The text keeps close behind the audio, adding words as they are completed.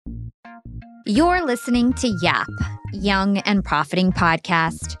You're listening to Yap, Young and Profiting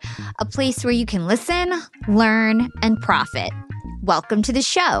Podcast, a place where you can listen, learn, and profit. Welcome to the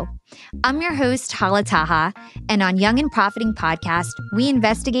show. I'm your host, Hala Taha, and on Young and Profiting Podcast, we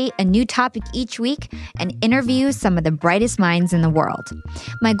investigate a new topic each week and interview some of the brightest minds in the world.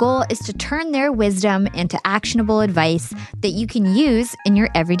 My goal is to turn their wisdom into actionable advice that you can use in your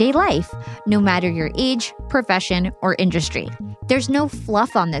everyday life, no matter your age, profession, or industry. There's no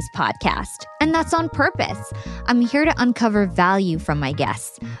fluff on this podcast, and that's on purpose. I'm here to uncover value from my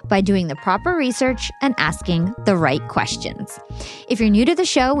guests by doing the proper research and asking the right questions. If you're new to the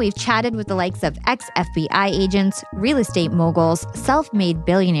show, we've chatted with the likes of ex-FBI agents, real estate moguls, self-made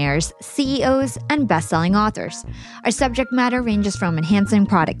billionaires, CEOs, and best-selling authors. Our subject matter ranges from enhancing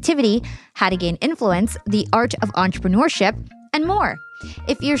productivity, how to gain influence, the art of entrepreneurship, and more.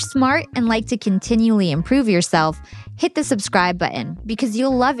 If you're smart and like to continually improve yourself, hit the subscribe button because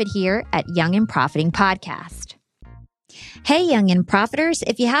you'll love it here at Young and Profiting Podcast. Hey, Young and Profiters.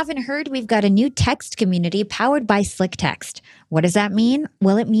 If you haven't heard, we've got a new text community powered by Slick Text. What does that mean?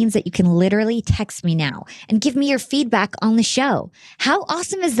 Well, it means that you can literally text me now and give me your feedback on the show. How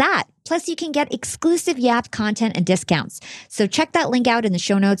awesome is that? Plus, you can get exclusive Yap content and discounts. So check that link out in the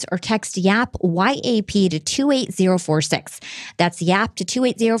show notes or text YAP, Y-A-P, to 28046. That's YAP to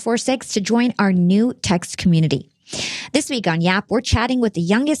 28046 to join our new text community. This week on Yap, we're chatting with the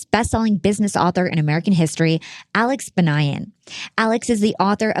youngest best-selling business author in American history, Alex Banayan. Alex is the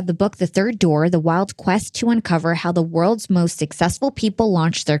author of the book The Third Door, The Wild Quest to Uncover How the World's Most Successful People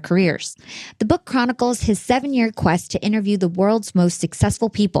Launched Their Careers. The book chronicles his 7-year quest to interview the world's most successful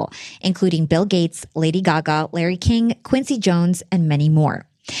people, including Bill Gates, Lady Gaga, Larry King, Quincy Jones, and many more.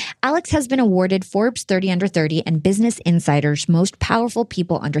 Alex has been awarded Forbes 30 Under 30 and Business Insider's Most Powerful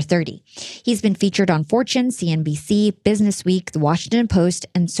People Under 30. He's been featured on Fortune, CNBC, Business Week, The Washington Post,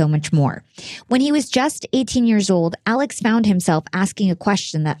 and so much more. When he was just 18 years old, Alex found himself asking a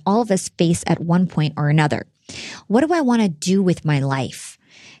question that all of us face at one point or another. What do I want to do with my life?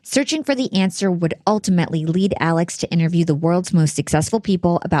 Searching for the answer would ultimately lead Alex to interview the world's most successful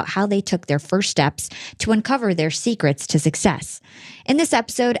people about how they took their first steps to uncover their secrets to success. In this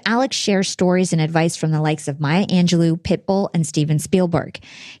episode, Alex shares stories and advice from the likes of Maya Angelou, Pitbull, and Steven Spielberg.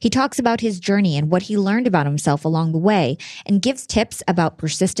 He talks about his journey and what he learned about himself along the way, and gives tips about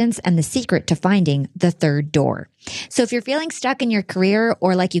persistence and the secret to finding the third door. So if you're feeling stuck in your career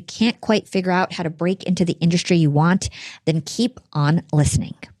or like you can't quite figure out how to break into the industry you want, then keep on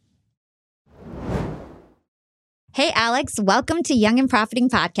listening. Hey, Alex, welcome to Young and Profiting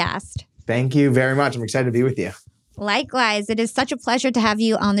Podcast. Thank you very much. I'm excited to be with you. Likewise, it is such a pleasure to have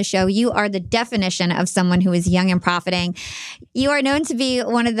you on the show. You are the definition of someone who is young and profiting. You are known to be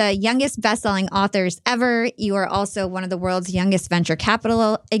one of the youngest best-selling authors ever. You are also one of the world's youngest venture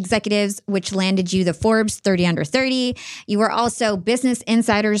capital executives, which landed you the Forbes 30 Under 30. You are also Business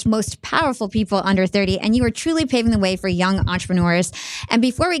Insider's Most Powerful People Under 30, and you are truly paving the way for young entrepreneurs. And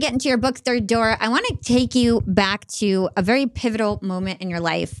before we get into your book, Third Door, I want to take you back to a very pivotal moment in your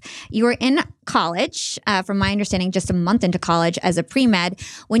life. You were in college, from my understanding, just a month into college as a pre-med,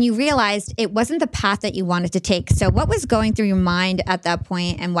 when you realized it wasn't the path that you wanted to take. So what was going through your mind at that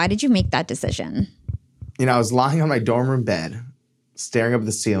point, and why did you make that decision? I was lying on my dorm room bed, staring up at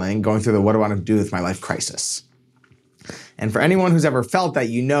the ceiling, going through the what do I want to do with my life crisis. And for anyone who's ever felt that,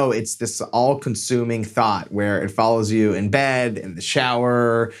 it's this all-consuming thought where it follows you in bed, in the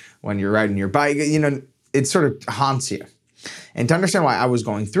shower, when you're riding your bike, it sort of haunts you. And to understand why I was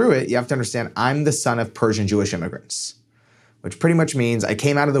going through it, you have to understand I'm the son of Persian Jewish immigrants, which pretty much means I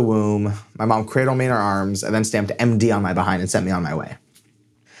came out of the womb, my mom cradled me in her arms, and then stamped MD on my behind and sent me on my way.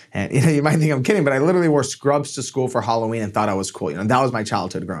 And you might think I'm kidding, but I literally wore scrubs to school for Halloween and thought I was cool. That was my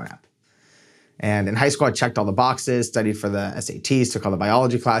childhood growing up. And in high school, I checked all the boxes, studied for the SATs, took all the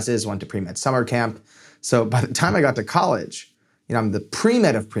biology classes, went to pre-med summer camp. So by the time I got to college, I'm the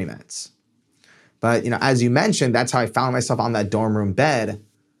pre-med of pre-meds. But, as you mentioned, that's how I found myself on that dorm room bed,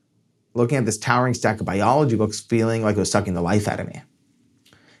 looking at this towering stack of biology books, feeling like it was sucking the life out of me.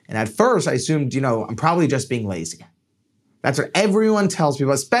 And at first, I assumed, I'm probably just being lazy. That's what everyone tells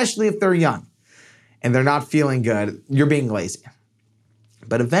people, especially if they're young and they're not feeling good, you're being lazy.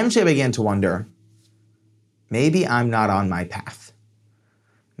 But eventually I began to wonder, maybe I'm not on my path.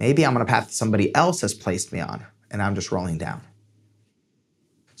 Maybe I'm on a path that somebody else has placed me on, and I'm just rolling down.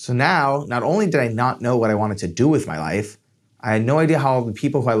 So now, not only did I not know what I wanted to do with my life, I had no idea how the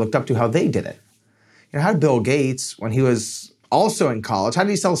people who I looked up to, how they did it. How did Bill Gates, when he was also in college, how did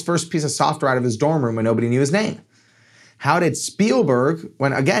he sell his first piece of software out of his dorm room when nobody knew his name? How did Spielberg,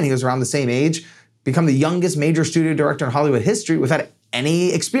 when again he was around the same age, become the youngest major studio director in Hollywood history without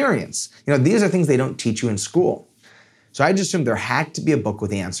any experience. These are things they don't teach you in school. So I just assumed there had to be a book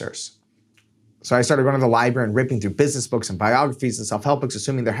with the answers. So I started going to the library and ripping through business books and biographies and self-help books,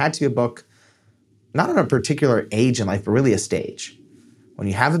 assuming there had to be a book, not at a particular age in life, but really a stage. When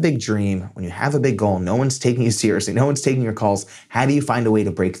you have a big dream, when you have a big goal, no one's taking you seriously, no one's taking your calls, how do you find a way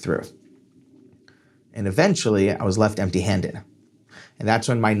to break through? And eventually, I was left empty-handed. And that's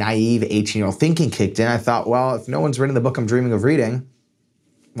when my naive 18-year-old thinking kicked in. I thought, well, if no one's written the book I'm dreaming of reading,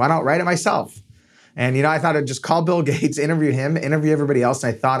 why not write it myself? And, I thought I'd just call Bill Gates, interview him, interview everybody else,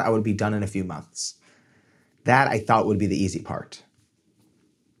 and I thought I would be done in a few months. That, I thought, would be the easy part.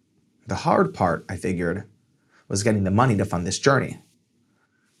 The hard part, I figured, was getting the money to fund this journey.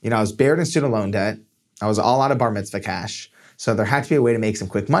 I was buried in student loan debt. I was all out of bar mitzvah cash. So there had to be a way to make some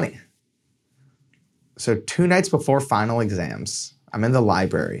quick money. So 2 nights before final exams, I'm in the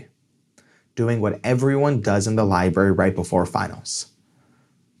library doing what everyone does in the library right before finals.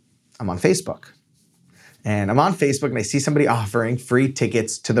 I'm on Facebook. And I'm on Facebook and I see somebody offering free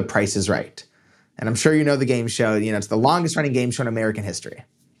tickets to The Price is Right. And I'm sure you know the game show. It's the longest running game show in American history.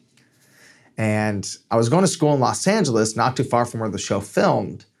 And I was going to school in Los Angeles, not too far from where the show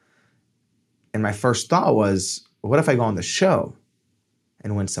filmed. And my first thought was, what if I go on the show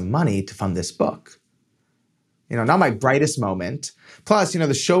and win some money to fund this book? Not my brightest moment. Plus,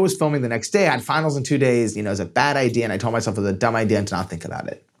 the show was filming the next day. I had finals in 2 days. It was a bad idea. And I told myself it was a dumb idea and to not think about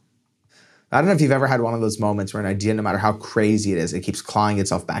it. I don't know if you've ever had one of those moments where an idea, no matter how crazy it is, it keeps clawing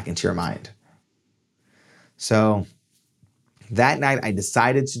itself back into your mind. So that night, I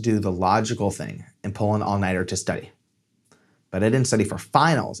decided to do the logical thing and pull an all-nighter to study. But I didn't study for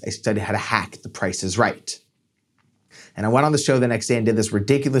finals. I studied how to hack The Price is Right. And I went on the show the next day and did this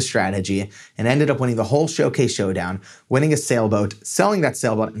ridiculous strategy and ended up winning the whole showcase showdown, winning a sailboat, selling that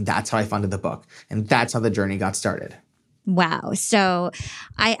sailboat, and that's how I funded the book. And that's how the journey got started. Wow. So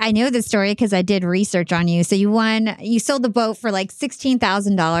I know this story because I did research on you. So you sold the boat for like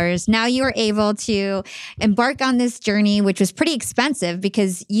 $16,000. Now you were able to embark on this journey, which was pretty expensive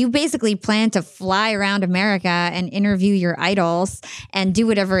because you basically planned to fly around America and interview your idols and do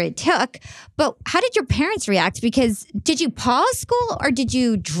whatever it took. But how did your parents react? Because did you pause school or did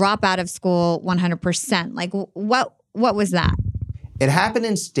you drop out of school 100%? Like what was that? It happened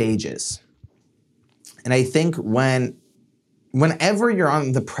in stages. And I think whenever you're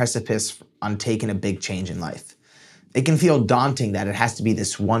on the precipice on taking a big change in life, it can feel daunting that it has to be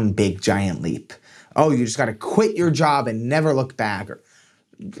this one big giant leap. Oh, you just got to quit your job and never look back.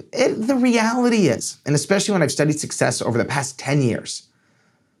 The reality is, and especially when I've studied success over the past 10 years,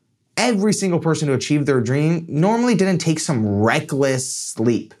 every single person who achieved their dream normally didn't take some reckless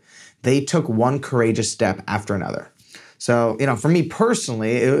leap. They took one courageous step after another. So, for me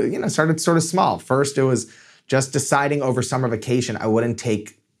personally, it started sort of small. First, it was just deciding over summer vacation I wouldn't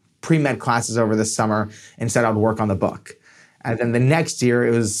take pre-med classes over this summer. Instead, I'd work on the book. And then the next year,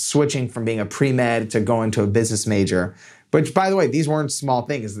 it was switching from being a pre-med to going to a business major. Which, by the way, these weren't small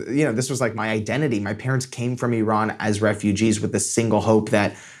things. This was like my identity. My parents came from Iran as refugees with the single hope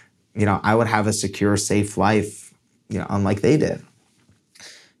that, I would have a secure, safe life, unlike they did.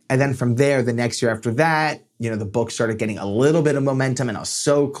 And then from there, the next year after that, the book started getting a little bit of momentum and I was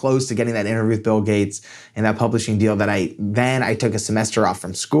so close to getting that interview with Bill Gates and that publishing deal that I took a semester off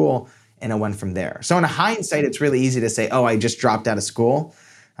from school and I went from there. So in hindsight, it's really easy to say, oh, I just dropped out of school.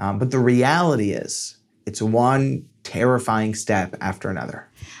 But the reality is it's one terrifying step after another.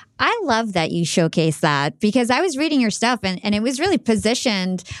 I love that you showcase that because I was reading your stuff and it was really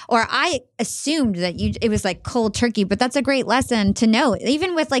positioned, or I assumed that it was like cold turkey, but that's a great lesson to know.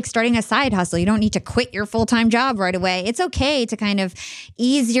 Even with like starting a side hustle, you don't need to quit your full-time job right away. It's okay to kind of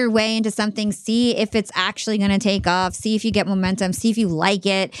ease your way into something, see if it's actually going to take off, see if you get momentum, see if you like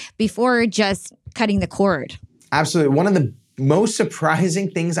it before just cutting the cord. Absolutely. One of the most surprising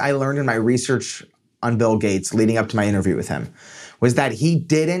things I learned in my research on Bill Gates leading up to my interview with him was that he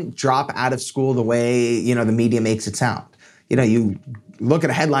didn't drop out of school the way, the media makes it sound. You look at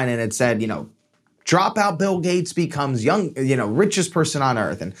a headline and it said, dropout Bill Gates becomes richest person on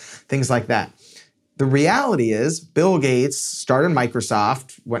earth and things like that. The reality is Bill Gates started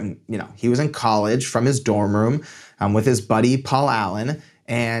Microsoft when, he was in college from his dorm room with his buddy Paul Allen,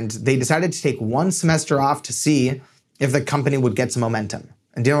 and they decided to take one semester off to see if the company would get some momentum.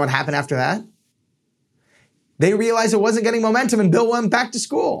 And do you know what happened after that? They realized it wasn't getting momentum and Bill went back to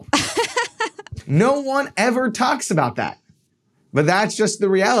school. No one ever talks about that. But that's just the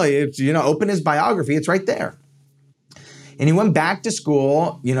reality. It's, open his biography, it's right there. And he went back to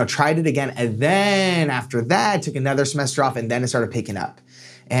school, tried it again. And then after that, took another semester off and then it started picking up.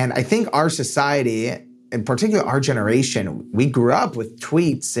 And I think our society in particular our generation, we grew up with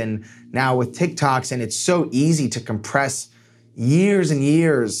tweets and now with TikToks, and it's so easy to compress years and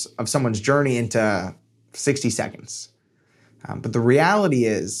years of someone's journey into 60 seconds. But the reality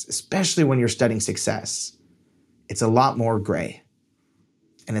is, especially when you're studying success, it's a lot more gray.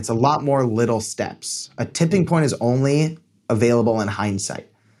 And it's a lot more little steps. A tipping point is only available in hindsight.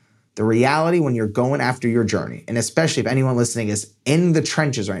 The reality when you're going after your journey, and especially if anyone listening is in the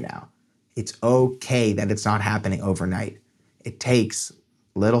trenches right now, it's okay that it's not happening overnight. It takes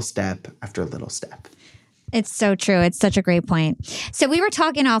little step after little step. It's so true. It's such a great point. So we were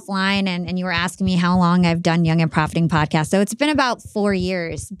talking offline and you were asking me how long I've done Young and Profiting podcast. So it's been about 4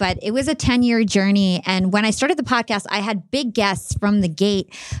 years, but it was a 10-year journey. And when I started the podcast, I had big guests from the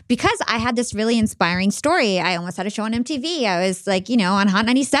gate because I had this really inspiring story. I almost had a show on MTV. I was like, on Hot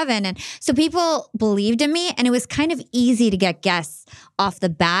 97. And so people believed in me, and it was kind of easy to get guests off the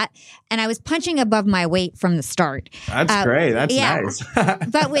bat. And I was punching above my weight from the start. That's great. That's nice.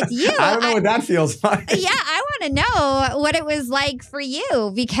 But with you, I don't know what that feels like. Yeah, I want to know what it was like for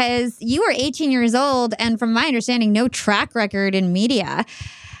you, because you were 18 years old and from my understanding, no track record in media.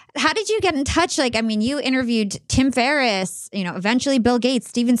 How did you get in touch? You interviewed Tim Ferriss, eventually Bill Gates,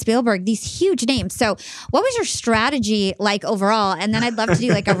 Steven Spielberg, these huge names. So what was your strategy like overall? And then I'd love to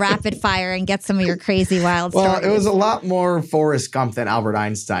do a rapid fire and get some of your crazy wild stories. Well, it was a lot more Forrest Gump than Albert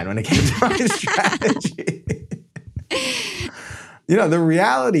Einstein when it came to my strategy. The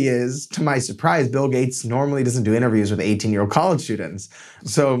reality is, to my surprise, Bill Gates normally doesn't do interviews with 18-year-old college students.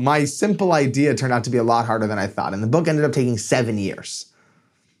 So my simple idea turned out to be a lot harder than I thought. And the book ended up taking 7 years.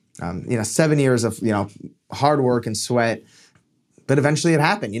 7 years of, hard work and sweat. But eventually it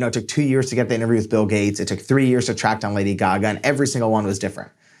happened. It took 2 years to get the interview with Bill Gates. It took 3 years to track down Lady Gaga, and every single one was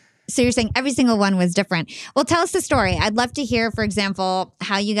different. So you're saying every single one was different. Well, tell us the story. I'd love to hear, for example,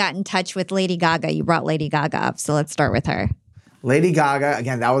 how you got in touch with Lady Gaga. You brought Lady Gaga up. So let's start with her. Lady Gaga,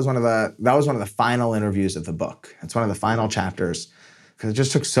 again, that was one of the final interviews of the book. It's one of the final chapters because it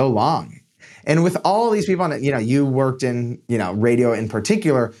just took so long. And with all these people on it, you worked in, radio in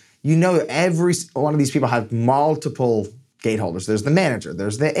particular, every one of these people have multiple gateholders. There's the manager,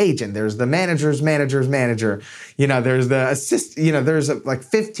 there's the agent, there's the manager's manager's manager, there's the assist, there's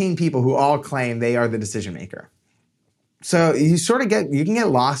 15 people who all claim they are the decision maker. So you can get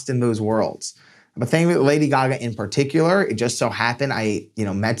lost in those worlds. But thing with Lady Gaga in particular, it just so happened I,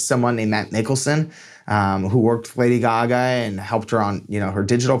 met someone named Matt Nicholson who worked with Lady Gaga and helped her on, her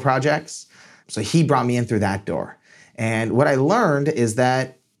digital projects. So he brought me in through that door. And what I learned is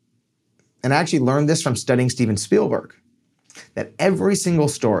that, and I actually learned this from studying Steven Spielberg, that every single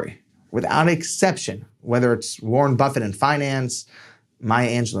story, without exception, whether it's Warren Buffett in finance, Maya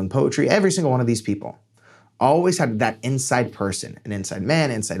Angelou in poetry, every single one of these people always had that inside person, an inside man,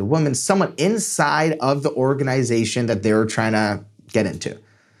 inside woman, someone inside of the organization that they were trying to get into,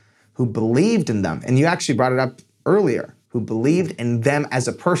 who believed in them. And you actually brought it up earlier, who believed in them as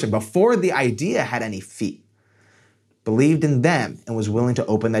a person before the idea had any feet, believed in them and was willing to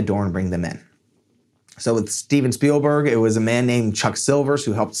open that door and bring them in. So with Steven Spielberg, it was a man named Chuck Silvers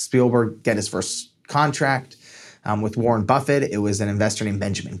who helped Spielberg get his first contract. With Warren Buffett, it was an investor named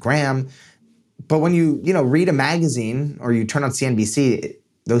Benjamin Graham. But when you read a magazine or you turn on CNBC,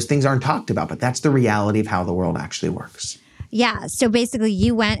 those things aren't talked about, but that's the reality of how the world actually works. Yeah. So basically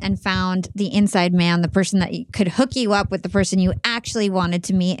you went and found the inside man, the person that could hook you up with the person you actually wanted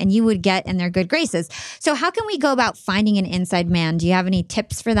to meet and you would get in their good graces. So how can we go about finding an inside man? Do you have any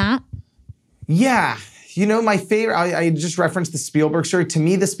tips for that? Yeah. My favorite, I just referenced the Spielberg story. To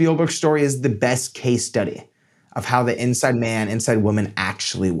me, the Spielberg story is the best case study of how the inside man, inside woman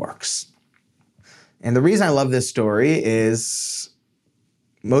actually works. And the reason I love this story is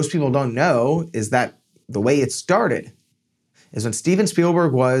most people don't know is that the way it started is when Steven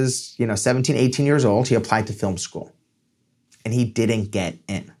Spielberg was, 17, 18 years old, he applied to film school and he didn't get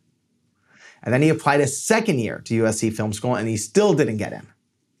in. And then he applied a second year to USC Film School and he still didn't get in.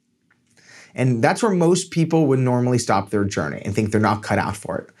 And that's where most people would normally stop their journey and think they're not cut out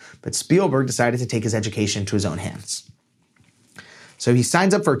for it. But Spielberg decided to take his education into his own hands. So he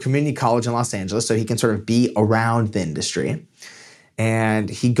signs up for a community college in Los Angeles so he can sort of be around the industry. And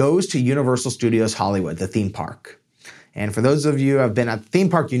he goes to Universal Studios Hollywood, the theme park. And for those of you who have been at the theme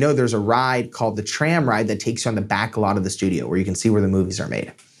park, there's a ride called the tram ride that takes you on the back lot of the studio where you can see where the movies are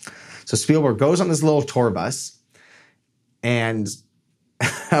made. So Spielberg goes on this little tour bus and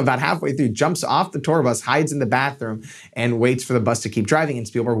about halfway through jumps off the tour bus, hides in the bathroom, and waits for the bus to keep driving. And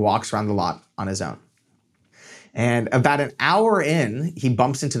Spielberg walks around the lot on his own. And about an hour in, he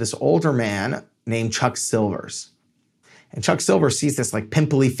bumps into this older man named Chuck Silvers. And Chuck Silver sees this like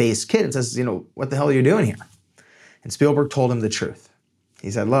pimply faced kid and says, what the hell are you doing here? And Spielberg told him the truth.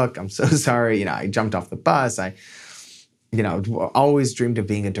 He said, look, I'm so sorry. I jumped off the bus. I always dreamed of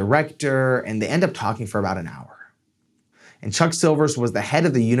being a director. And they end up talking for about an hour. And Chuck Silvers was the head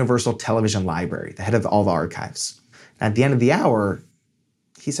of the Universal Television Library, the head of all the archives. And at the end of the hour,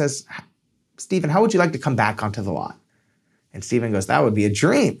 he says, Steven, how would you like to come back onto the lot? And Steven goes, that would be a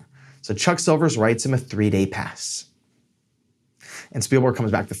dream. So Chuck Silvers writes him a 3-day pass. And Spielberg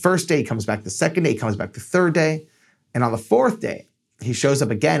comes back the first day, he comes back the second day, he comes back the third day. And on the fourth day, he shows up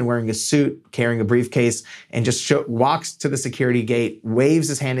again wearing a suit, carrying a briefcase, and just walks to the security gate, waves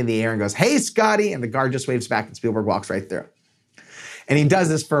his hand in the air and goes, hey, Scotty. And the guard just waves back and Spielberg walks right through. And he does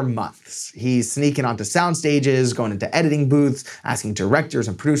this for months. He's sneaking onto sound stages, going into editing booths, asking directors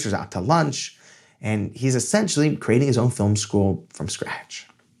and producers out to lunch. And he's essentially creating his own film school from scratch.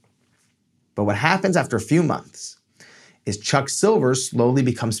 But what happens after a few months is Chuck Silvers slowly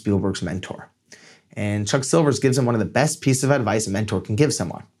becomes Spielberg's mentor. And Chuck Silvers gives him one of the best pieces of advice a mentor can give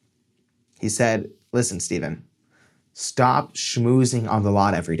someone. He said, listen, Steven, stop schmoozing on the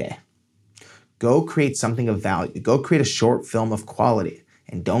lot every day. Go create something of value. Go create a short film of quality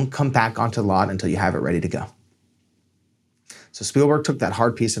and don't come back onto the lot until you have it ready to go. So Spielberg took that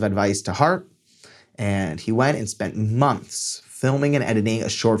hard piece of advice to heart and he went and spent months filming and editing a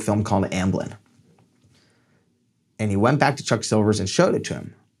short film called Amblin. And he went back to Chuck Silvers and showed it to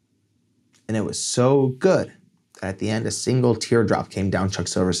him. And it was so good that at the end, a single teardrop came down Chuck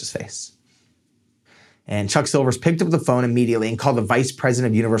Silvers' face. And Chuck Silvers picked up the phone immediately and called the vice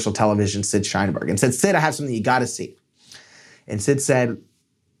president of Universal Television, Sid Sheinberg, and said, Sid, I have something you got to see. And Sid said,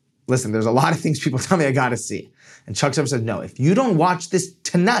 listen, there's a lot of things people tell me I got to see. And Chuck Silvers said, no, if you don't watch this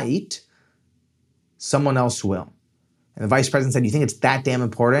tonight, someone else will. And the vice president said, you think it's that damn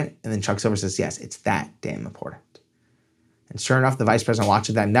important? And then Chuck Silvers says, yes, it's that damn important. And sure enough, the vice president watched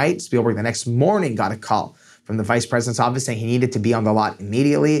it that night. Spielberg the next morning got a call from the vice president's office saying he needed to be on the lot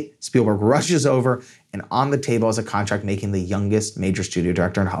immediately. Spielberg rushes over, and on the table is a contract making the youngest major studio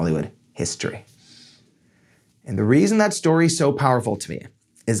director in Hollywood history. And the reason that story is so powerful to me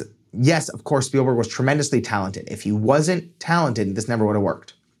is, yes, of course, Spielberg was tremendously talented. If he wasn't talented, this never would have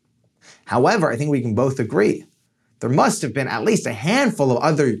worked. However, I think we can both agree there must have been at least a handful of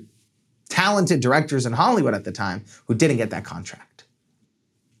other talented directors in Hollywood at the time who didn't get that contract.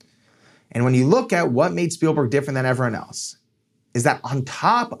 And when you look at what made Spielberg different than everyone else, is that on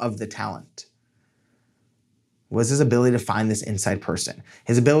top of the talent was his ability to find this inside person,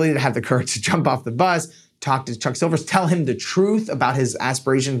 his ability to have the courage to jump off the bus, talk to Chuck Silvers, tell him the truth about his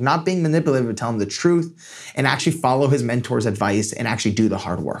aspirations, not being manipulative, but tell him the truth, and actually follow his mentor's advice and actually do the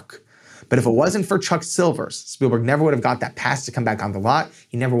hard work. But if it wasn't for Chuck Silvers, Spielberg never would have got that pass to come back on the lot.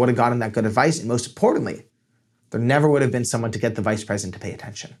 He never would have gotten that good advice. And most importantly, there never would have been someone to get the vice president to pay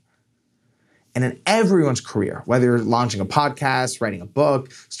attention. And in everyone's career, whether you're launching a podcast, writing a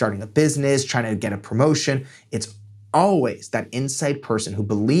book, starting a business, trying to get a promotion, it's always that inside person who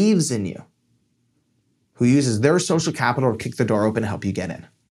believes in you, who uses their social capital to kick the door open to help you get in.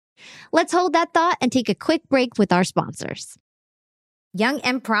 Let's hold that thought and take a quick break with our sponsors. Young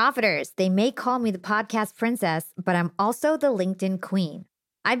and Profiters, they may call me the podcast princess, but I'm also the LinkedIn queen.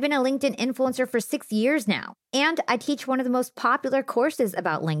 I've been a LinkedIn influencer for 6 years now, and I teach one of the most popular courses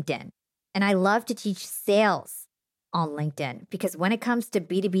about LinkedIn. And I love to teach sales on LinkedIn because when it comes to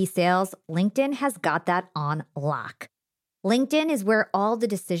B2B sales, LinkedIn has got that on lock. LinkedIn is where all the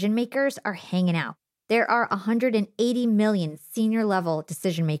decision makers are hanging out. There are 180 million senior level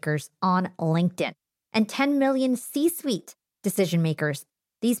decision makers on LinkedIn and 10 million C-suite decision makers.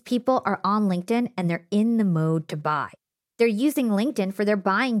 These people are on LinkedIn and they're in the mode to buy. They're using LinkedIn for their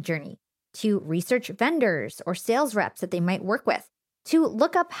buying journey, to research vendors or sales reps that they might work with, to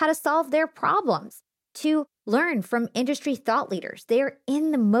look up how to solve their problems, to learn from industry thought leaders. They are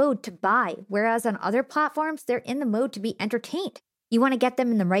in the mode to buy, whereas on other platforms, they're in the mode to be entertained. You want to get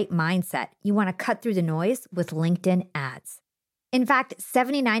them in the right mindset. You want to cut through the noise with LinkedIn ads. In fact,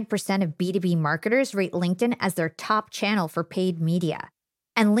 79% of B2B marketers rate LinkedIn as their top channel for paid media.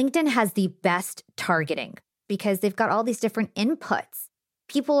 And LinkedIn has the best targeting because they've got all these different inputs.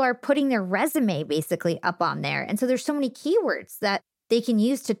 People are putting their resume basically up on there. And so there's so many keywords that they can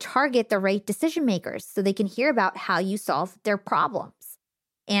use to target the right decision makers so they can hear about how you solve their problems.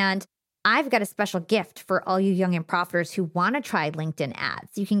 And I've got a special gift for all you young and profiters who want to try LinkedIn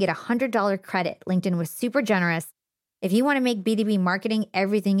ads. You can get a $100 credit. LinkedIn was super generous. If you want to make B2B marketing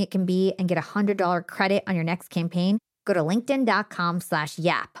everything it can be and get a $100 credit on your next campaign, go to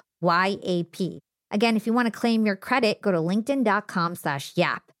linkedin.com/yap, Y-A-P. Again, if you want to claim your credit, go to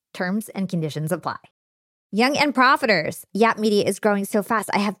linkedin.com/yap. Terms and conditions apply. Young and profiters. Yap Media is growing so fast.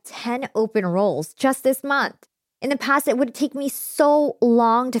 I have 10 open roles just this month. In the past, it would take me so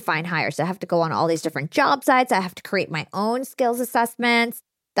long to find hires. I have to go on all these different job sites. I have to create my own skills assessments.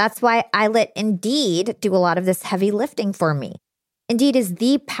 That's why I let Indeed do a lot of this heavy lifting for me. Indeed is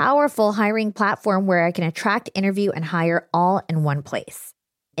the powerful hiring platform where I can attract, interview, and hire all in one place.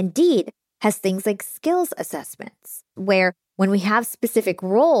 Indeed has things like skills assessments, where when we have specific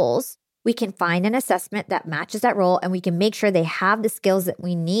roles, we can find an assessment that matches that role and we can make sure they have the skills that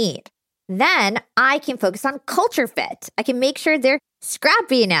we need. Then I can focus on culture fit. I can make sure they're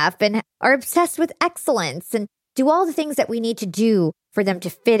scrappy enough and are obsessed with excellence and do all the things that we need to do for them to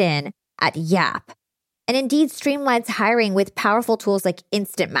fit in at Yap. And Indeed streamlines hiring with powerful tools like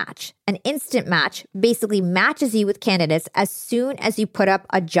Instant Match. An Instant Match basically matches you with candidates as soon as you put up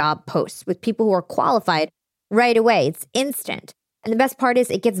a job post with people who are qualified right away. It's instant. And the best part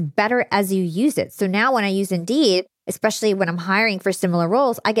is it gets better as you use it. So now when I use Indeed, especially when I'm hiring for similar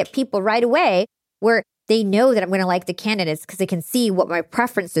roles, I get people right away where they know that I'm going to like the candidates because they can see what my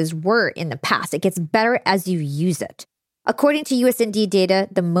preferences were in the past. It gets better as you use it. According to US Indeed data,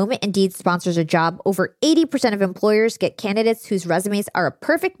 the moment Indeed sponsors a job, over 80% of employers get candidates whose resumes are a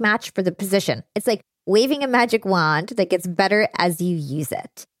perfect match for the position. It's like waving a magic wand that gets better as you use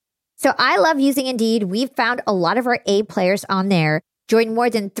it. So I love using Indeed. We've found a lot of our A players on there. Join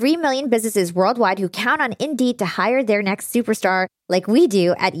more than 3 million businesses worldwide who count on Indeed to hire their next superstar like we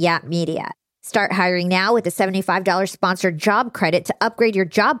do at Yap Media. Start hiring now with a $75 sponsored job credit to upgrade your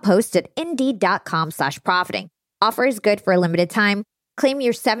job post at Indeed.com/profiting. Offer is good for a limited time. Claim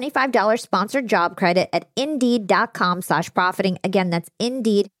your $75 sponsored job credit at Indeed.com/profiting. Again, that's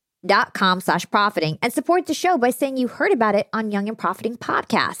Indeed.com/profiting. And support the show by saying you heard about it on Young and Profiting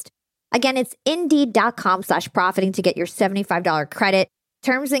Podcast. Again, it's Indeed.com/profiting to get your $75 credit.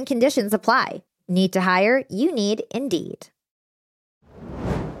 Terms and conditions apply. Need to hire? You need Indeed.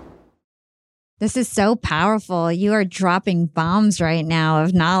 This is so powerful. You are dropping bombs right now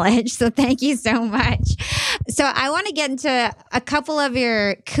of knowledge. So thank you so much. So I want to get into a couple of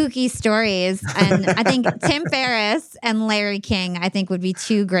your kooky stories. And I think Tim Ferriss and Larry King, I think, would be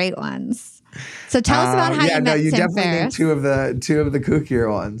two great ones. So tell us about how you met you Tim definitely Ferriss. Need two of the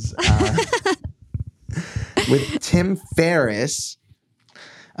kookier ones. With Tim Ferriss,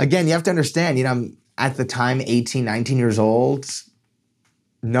 again, you have to understand, I'm at the time 18, 19 years old.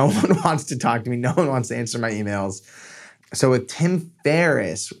 No one wants to talk to me. No one wants to answer my emails. So with Tim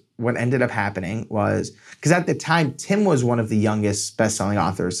Ferriss, what ended up happening was, because at the time, Tim was one of the youngest best-selling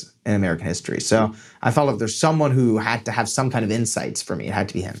authors in American history. So I felt if there's someone who had to have some kind of insights for me, it had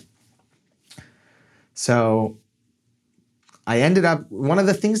to be him. So I ended up, one of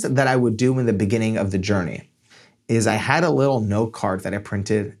the things that I would do in the beginning of the journey is I had a little note card that I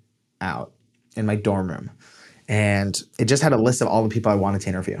printed out in my dorm room. And it just had a list of all the people I wanted to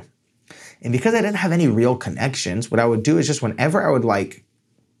interview. And because I didn't have any real connections, what I would do is just whenever I would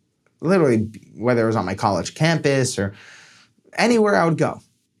literally, whether it was on my college campus or anywhere I would go,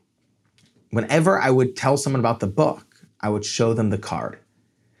 whenever I would tell someone about the book, I would show them the card.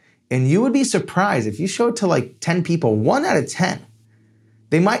 And you would be surprised if you show it to 10 people, 1 out of 10,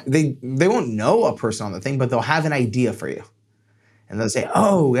 they won't know a person on the thing, but they'll have an idea for you. And they'll say,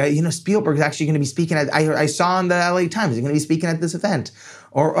 Spielberg's actually going to be speaking at, I saw in the LA Times, he's going to be speaking at this event.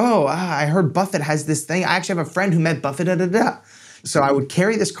 Or, I heard Buffett has this thing. I actually have a friend who met Buffett, So I would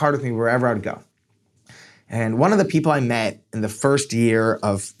carry this card with me wherever I would go. And one of the people I met in the first year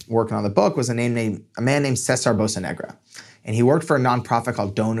of working on the book was a man named Cesar Bocanegra. And he worked for a nonprofit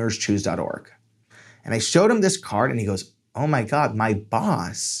called DonorsChoose.org. And I showed him this card and he goes, oh my God, my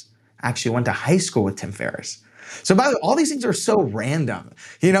boss actually went to high school with Tim Ferriss. So by the way, all these things are so random.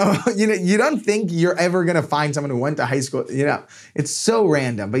 You don't think you're ever going to find someone who went to high school. It's so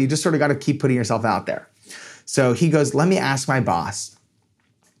random, but you just sort of got to keep putting yourself out there. So he goes, let me ask my boss.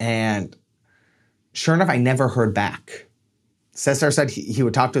 And sure enough, I never heard back. Cesar said he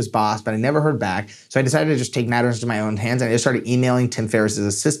would talk to his boss, but I never heard back. So I decided to just take matters into my own hands. And I just started emailing Tim Ferriss's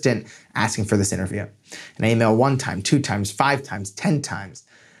assistant asking for this interview. And I emailed 1 time, 2 times, 5 times, 10 times.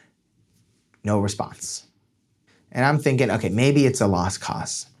 No response. And I'm thinking, okay, maybe it's a lost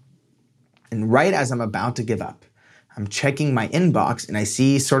cause. And right as I'm about to give up, I'm checking my inbox and I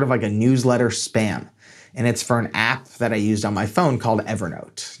see sort of like a newsletter spam. And it's for an app that I used on my phone called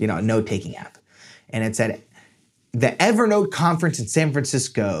Evernote, a note-taking app. And it said, the Evernote conference in San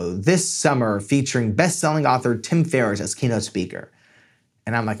Francisco this summer featuring best-selling author Tim Ferriss as keynote speaker.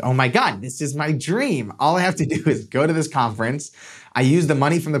 And I'm like, oh my God, this is my dream. All I have to do is go to this conference. I used the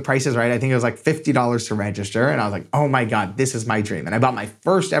money from the Price is Right. I think it was like $50 to register. And I was like, oh my God, this is my dream. And I bought my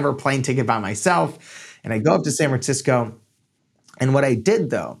first ever plane ticket by myself. And I go up to San Francisco. And what I did,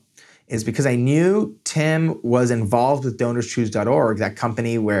 though, is because I knew Tim was involved with DonorsChoose.org, that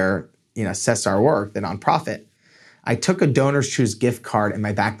company where, assess our work, the nonprofit, I took a Donors Choose gift card in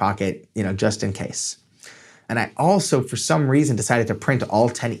my back pocket, just in case. And I also, for some reason, decided to print all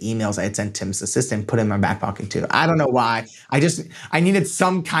 10 emails I had sent Tim's assistant, put in my back pocket too. I don't know why. I needed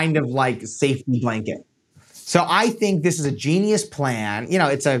some kind of safety blanket. So I think this is a genius plan.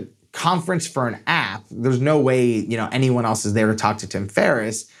 It's a conference for an app. There's no way, anyone else is there to talk to Tim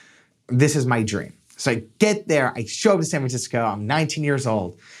Ferriss. This is my dream. So I get there, I show up to San Francisco, I'm 19 years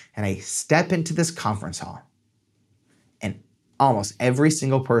old, and I step into this conference hall. And almost every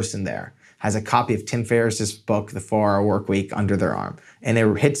single person there has a copy of Tim Ferriss's book, The 4-Hour Workweek, under their arm. And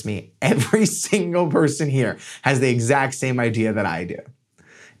it hits me, every single person here has the exact same idea that I do.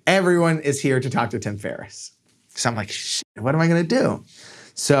 Everyone is here to talk to Tim Ferriss. So I'm like, shit, what am I gonna do?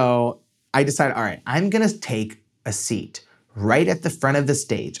 So I decided, all right, I'm gonna take a seat right at the front of the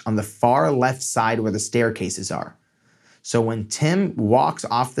stage on the far left side where the staircases are. So when Tim walks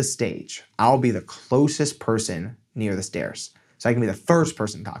off the stage, I'll be the closest person near the stairs. So I can be the first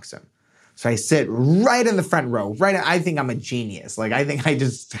person to talk to him. So I sit right in the front row, I think I'm a genius. I think I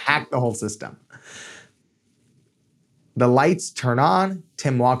just hacked the whole system. The lights turn on,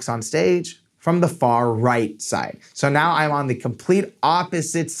 Tim walks on stage from the far right side. So now I'm on the complete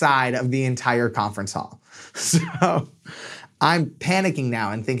opposite side of the entire conference hall. So I'm panicking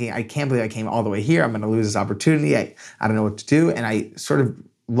now and thinking, I can't believe I came all the way here. I'm gonna lose this opportunity. I don't know what to do. And I sort of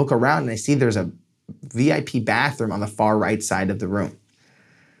look around and I see there's a VIP bathroom on the far right side of the room.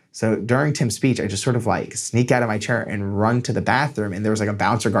 So during Tim's speech, I just sort of sneak out of my chair and run to the bathroom. And there was a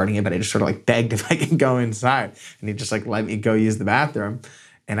bouncer guarding it, but I just sort of begged if I could go inside. And he just let me go use the bathroom.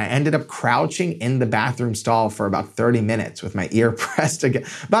 And I ended up crouching in the bathroom stall for about 30 minutes with my ear pressed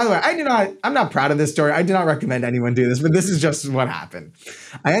against. By the way, I'm not proud of this story. I do not recommend anyone do this, but this is just what happened.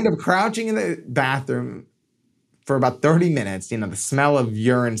 I ended up crouching in the bathroom for about 30 minutes, the smell of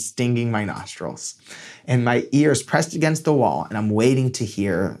urine stinging my nostrils. And my ears pressed against the wall, and I'm waiting to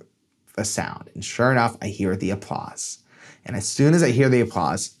hear the sound. And sure enough, I hear the applause. And as soon as I hear the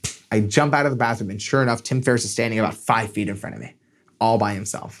applause, I jump out of the bathroom, and sure enough, Tim Ferriss is standing about 5 feet in front of me, all by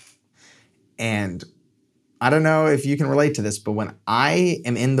himself. And I don't know if you can relate to this, but when I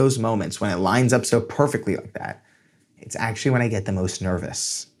am in those moments, when it lines up so perfectly like that, it's actually when I get the most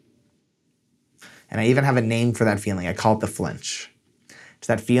nervous. And I even have a name for that feeling. I call it the flinch. It's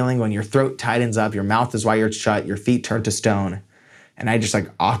that feeling when your throat tightens up, your mouth is wired shut, your feet turn to stone. And I just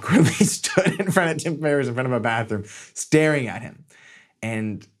awkwardly stood in front of Tim Ferriss in front of a bathroom, staring at him.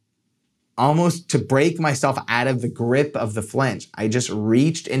 And almost to break myself out of the grip of the flinch, I just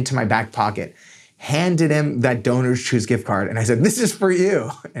reached into my back pocket, handed him that Donors Choose gift card, and I said, "This is for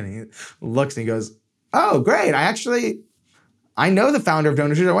you." And he looks and he goes, "Oh, great. I know the founder of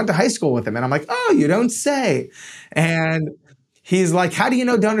Donors Choose. I went to high school with him." And I'm like, "Oh, you don't say." And he's like, "How do you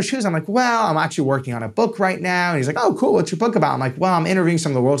know Donors Choose?" I'm like, "Well, I'm actually working on a book right now." And he's like, "Oh, cool. What's your book about?" I'm like, "Well, I'm interviewing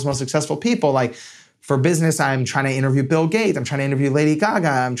some of the world's most successful people. For business, I'm trying to interview Bill Gates. I'm trying to interview Lady Gaga.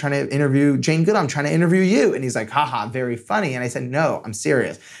 I'm trying to interview Jane Goodall. I'm trying to interview you." And he's like, "Haha, very funny." And I said, "No, I'm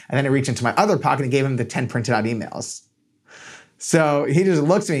serious." And then I reached into my other pocket and gave him the 10 printed out emails. So he just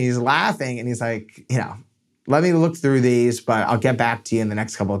looks at me, he's laughing, and he's like, "Let me look through these, but I'll get back to you in the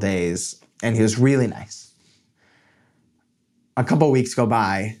next couple of days." And he was really nice. A couple of weeks go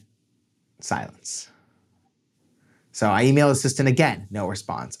by, silence. So I email the assistant again, no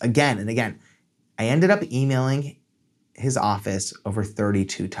response. Again and again. I ended up emailing his office over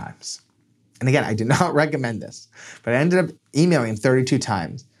 32 times. And again, I do not recommend this, but I ended up emailing him 32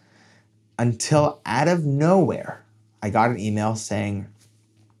 times until out of nowhere, I got an email saying,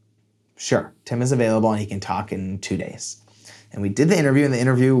 "Sure, Tim is available and he can talk in 2 days." And we did the interview, and the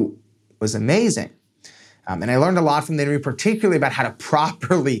interview was amazing. And I learned a lot from the interview, particularly about how to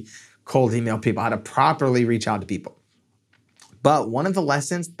properly cold email people, how to properly reach out to people. But one of the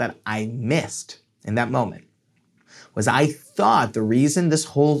lessons that I missed in that moment was I thought the reason this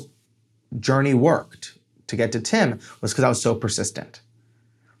whole journey worked to get to Tim was because I was so persistent.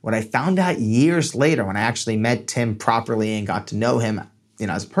 What I found out years later when I actually met Tim properly and got to know him,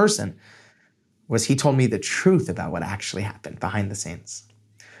 as a person, was he told me the truth about what actually happened behind the scenes,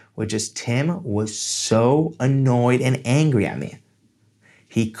 which is Tim was so annoyed and angry at me.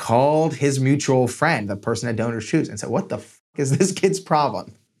 He called his mutual friend, the person at Donors Choose, and said, "What the f*** is this kid's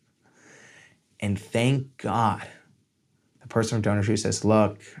problem?" And thank God, the person from Donors Choose says,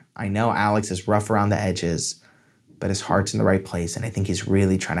 "Look, I know Alex is rough around the edges, but his heart's in the right place, and I think he's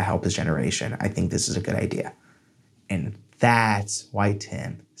really trying to help his generation. I think this is a good idea." And that's why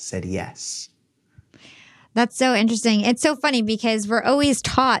Tim said yes. That's so interesting. It's so funny because we're always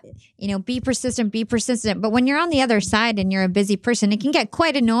taught, be persistent, be persistent. But when you're on the other side and you're a busy person, it can get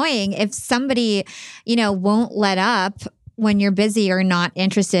quite annoying if somebody, won't let up when you're busy or not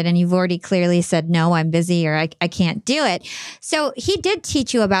interested and you've already clearly said, no, I'm busy or I can't do it. So he did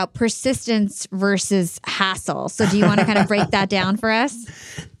teach you about persistence versus hassle. So do you want to kind of break that down for us?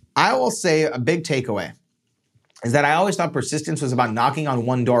 I will say a big takeaway is that I always thought persistence was about knocking on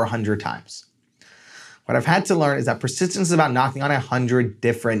one door 100 times. What I've had to learn is that persistence is about knocking on 100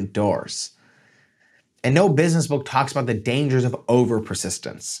 different doors. And no business book talks about the dangers of over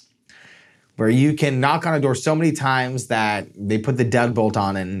persistence, where you can knock on a door so many times that they put the deadbolt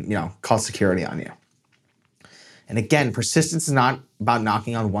on and, call security on you. And again, persistence is not about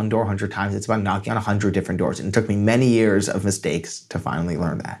knocking on one door 100 times. It's about knocking on 100 different doors. And it took me many years of mistakes to finally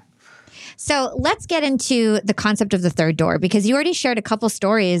learn that. So let's get into the concept of the third door, because you already shared a couple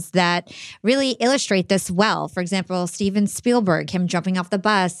stories that really illustrate this well. For example, Steven Spielberg, him jumping off the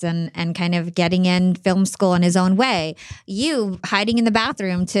bus and kind of getting in film school in his own way. You hiding in the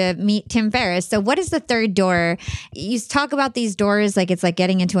bathroom to meet Tim Ferriss. So what is the third door? You talk about these doors like it's like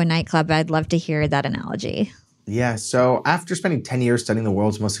getting into a nightclub. I'd love to hear that analogy. Yeah, so after spending 10 years studying the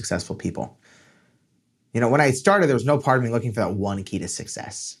world's most successful people, when I started, there was no part of me looking for that one key to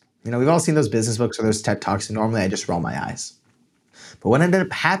success. We've all seen those business books or those TED Talks, and normally I just roll my eyes. But what ended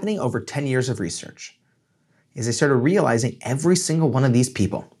up happening over 10 years of research is I started realizing every single one of these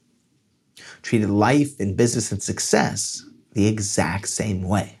people treated life and business and success the exact same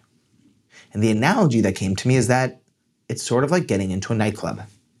way. And the analogy that came to me is that it's sort of like getting into a nightclub.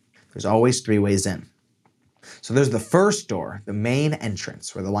 There's always 3 ways in. So there's the first door, the main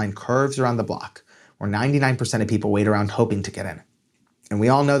entrance, where the line curves around the block, where 99% of people wait around hoping to get in. And we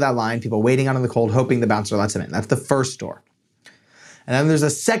all know that line, people waiting out in the cold, hoping the bouncer lets them in. That's the first door. And then there's a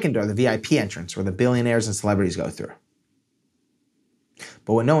second door, the VIP entrance, where the billionaires and celebrities go through.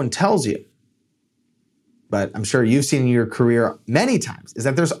 But what no one tells you, but I'm sure you've seen in your career many times, is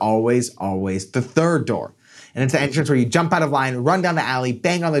that there's always the third door. And it's the entrance where you jump out of line, run down the alley,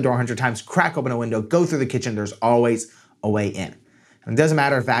 bang on the door 100 times, crack open a window, go through the kitchen. There's always a way in. And it doesn't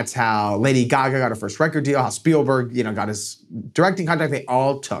matter if that's how Lady Gaga got her first record deal, how Spielberg, got his directing contract. They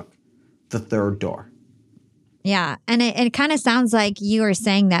all took the third door. Yeah. And it kind of sounds like you are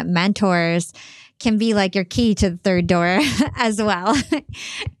saying that mentors can be like your key to the third door as well.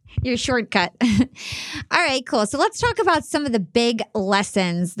 Your shortcut. All right, cool. So let's talk about some of the big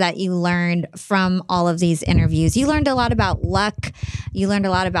lessons that you learned from all of these interviews. You learned a lot about luck. You learned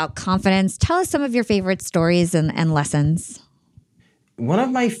a lot about confidence. Tell us some of your favorite stories and lessons. One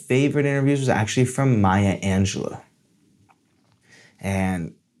of my favorite interviews was actually from Maya Angelou.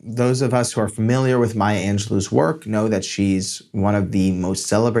 And those of us who are familiar with Maya Angelou's work know that she's one of the most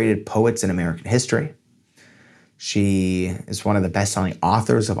celebrated poets in American history. She is one of the best-selling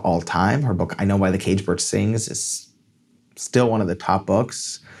authors of all time. Her book, I Know Why the Caged Bird Sings, is still one of the top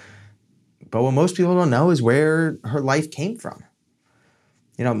books. But what most people don't know is where her life came from.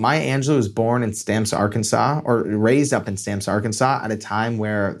 Maya Angelou was born in Stamps, Arkansas, or raised up in Stamps, Arkansas, at a time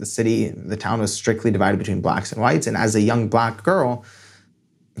where the town was strictly divided between blacks and whites. And as a young black girl,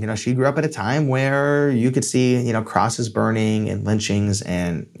 she grew up at a time where you could see, crosses burning and lynchings.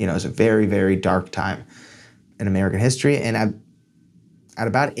 And, it was a very, very dark time in American history. And at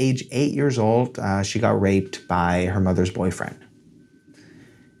about age 8 years old, she got raped by her mother's boyfriend.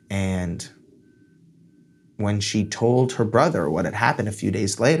 And when she told her brother what had happened a few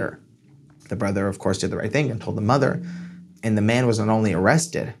days later, the brother, of course, did the right thing and told the mother. And the man was not only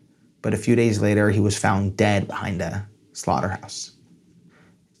arrested, but a few days later, he was found dead behind a slaughterhouse.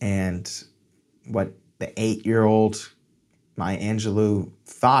 And what the 8-year-old Maya Angelou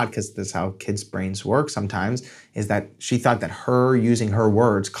thought, because this is how kids' brains work sometimes, is that she thought that her using her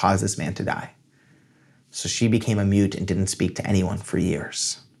words caused this man to die. So she became a mute and didn't speak to anyone for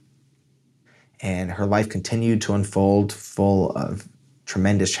years. And her life continued to unfold full of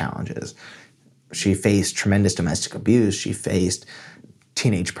tremendous challenges. She faced tremendous domestic abuse. She faced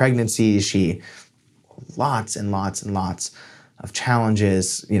teenage pregnancies. Lots and lots and lots of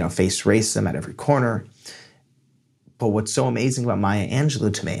challenges, faced racism at every corner. But what's so amazing about Maya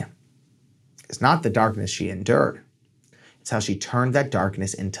Angelou to me is not the darkness she endured. It's how she turned that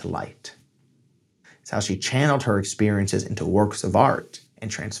darkness into light. It's how she channeled her experiences into works of art and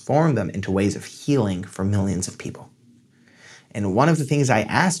transformed them into ways of healing for millions of people. And one of the things I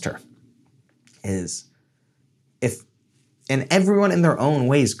asked her is and everyone in their own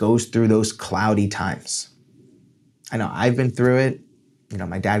ways goes through those cloudy times. I know I've been through it.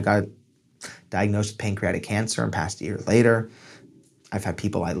 My dad got diagnosed with pancreatic cancer and passed a year later. I've had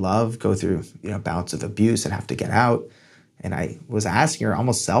people I love go through, bouts of abuse and have to get out. And I was asking her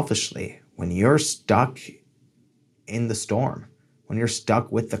almost selfishly, when you're stuck in the storm, when you're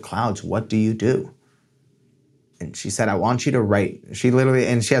stuck with the clouds, what do you do? And she said, I want you to write. And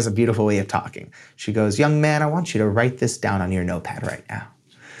she has a beautiful way of talking. She goes, young man, I want you to write this down on your notepad right now.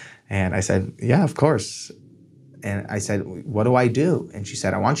 And I said, yeah, of course. And I said, what do I do? And she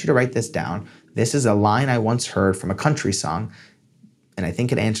said, I want you to write this down. This is a line I once heard from a country song, and I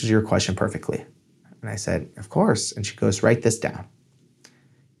think it answers your question perfectly. And I said, of course. And she goes, write this down.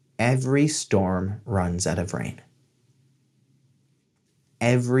 Every storm runs out of rain.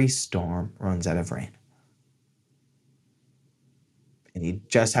 Every storm runs out of rain. And you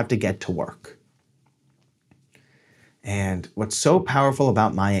just have to get to work. And what's so powerful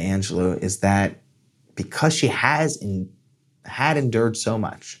about Maya Angelou is that because she had endured so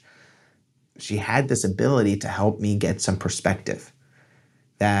much, she had this ability to help me get some perspective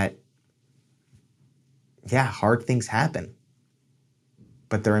that, yeah, hard things happen,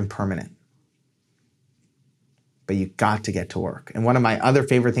 but they're impermanent. But you got to get to work. And one of my other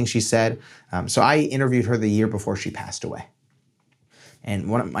favorite things she said, so I interviewed her the year before she passed away.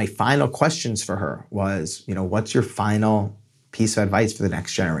 And one of my final questions for her was, what's your final piece of advice for the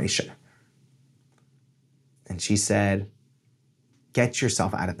next generation? And she said, get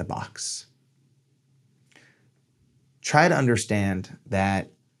yourself out of the box. Try to understand that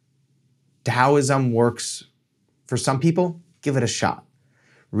Taoism works for some people. Give it a shot.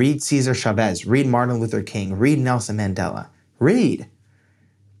 Read Cesar Chavez. Read Martin Luther King. Read Nelson Mandela. Read.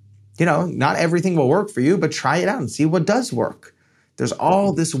 Not everything will work for you, but try it out and see what does work. There's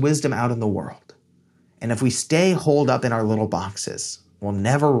all this wisdom out in the world. And if we stay holed up in our little boxes, we'll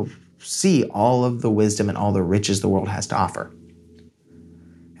never see all of the wisdom and all the riches the world has to offer.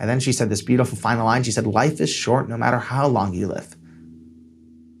 And then she said this beautiful final line. She said, life is short no matter how long you live.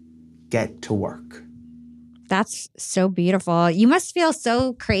 Get to work. That's so beautiful. You must feel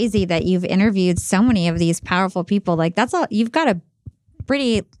so crazy that you've interviewed so many of these powerful people. Like that's all, you've got a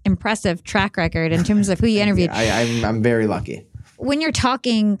pretty impressive track record in terms of who you interviewed. I'm very lucky. When you're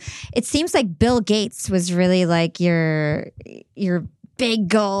talking, it seems like Bill Gates was really like your big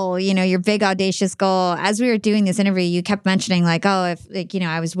goal, your big audacious goal. As we were doing this interview, you kept mentioning like, oh, if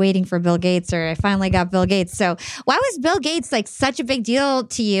I was waiting for Bill Gates or I finally got Bill Gates. So why was Bill Gates like such a big deal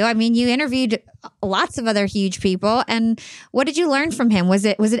to you? I mean, you interviewed lots of other huge people, and what did you learn from him? Was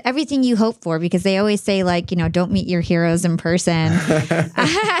it everything you hoped for? Because they always say like, don't meet your heroes in person.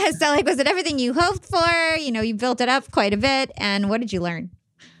 So like, was it everything you hoped for? You built it up quite a bit, and what did you learn?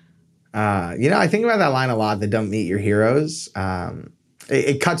 I think about that line a lot, that don't meet your heroes.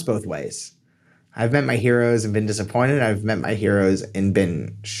 It cuts both ways. I've met my heroes and been disappointed. I've met my heroes and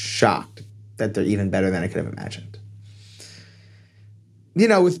been shocked that they're even better than I could have imagined.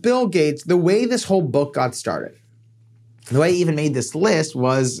 With Bill Gates, the way this whole book got started, the way I even made this list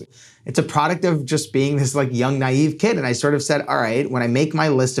was, it's a product of just being this like young, naive kid. And I sort of said, all right, when I make my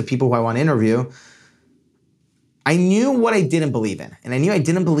list of people who I want to interview, I knew what I didn't believe in. And I knew I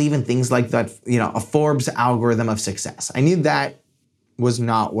didn't believe in things like that, a Forbes algorithm of success. I knew that was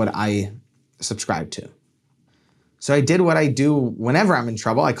not what I subscribed to. So I did what I do whenever I'm in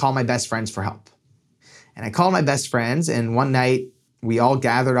trouble. I call my best friends for help. And I called my best friends, and one night we all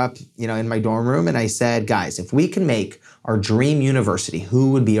gathered up, in my dorm room, and I said, guys, if we can make our dream university,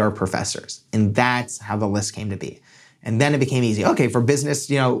 who would be our professors? And that's how the list came to be. And then it became easy. Okay, for business,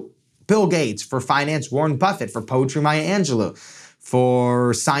 Bill Gates; for finance, Warren Buffett; for poetry, Maya Angelou;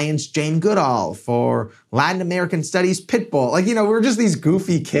 for science, Jane Goodall; for Latin American studies, Pitbull. We're just these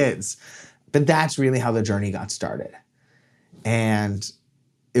goofy kids. But that's really how the journey got started. And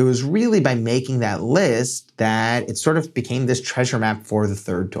it was really by making that list that it sort of became this treasure map for the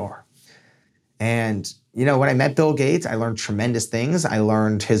third door. And, when I met Bill Gates, I learned tremendous things. I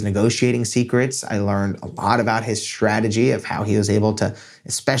learned his negotiating secrets. I learned a lot about his strategy of how he was able to,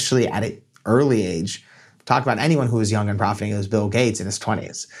 especially at an early age, talk about anyone who was young and profiting. It was Bill Gates in his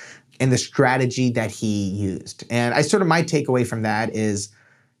 20s, and the strategy that he used. And my takeaway from that is,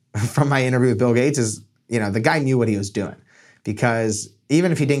 from my interview with Bill Gates is, the guy knew what he was doing. Because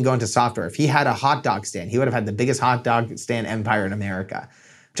even if he didn't go into software, if he had a hot dog stand, he would have had the biggest hot dog stand empire in America.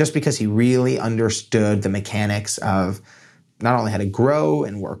 Just because he really understood the mechanics of not only how to grow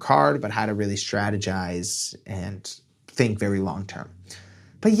and work hard, but how to really strategize and think very long term.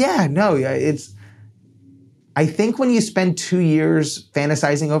 But I think when you spend 2 years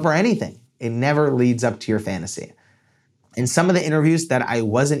fantasizing over anything, it never leads up to your fantasy. And some of the interviews that I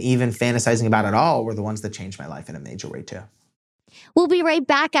wasn't even fantasizing about at all were the ones that changed my life in a major way too. We'll be right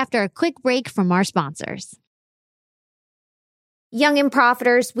back after a quick break from our sponsors. Young and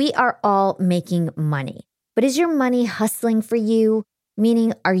profiters, we are all making money. But is your money hustling for you?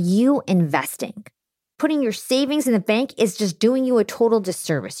 Meaning, are you investing? Putting your savings in the bank is just doing you a total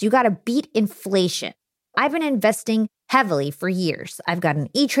disservice. You got to beat inflation. I've been investing heavily for years. I've got an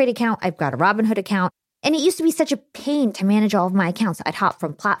E-Trade account. I've got a Robinhood account. And it used to be such a pain to manage all of my accounts. I'd hop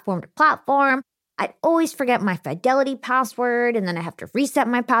from platform to platform. I'd always forget my Fidelity password, and then I have to reset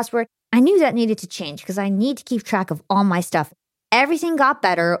my password. I knew that needed to change because I need to keep track of all my stuff. Everything got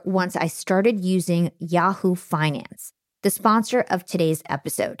better once I started using Yahoo Finance, the sponsor of today's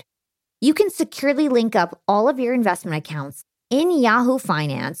episode. You can securely link up all of your investment accounts in Yahoo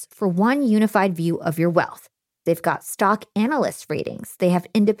Finance for one unified view of your wealth. They've got stock analyst ratings. They have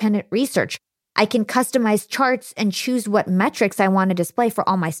independent research. I can customize charts and choose what metrics I want to display for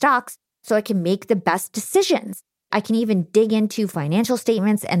all my stocks so I can make the best decisions. I can even dig into financial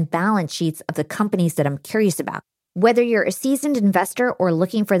statements and balance sheets of the companies that I'm curious about. Whether you're a seasoned investor or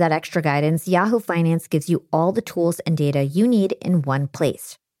looking for that extra guidance, Yahoo Finance gives you all the tools and data you need in one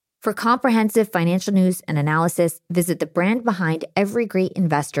place. For comprehensive financial news and analysis, visit the brand behind every great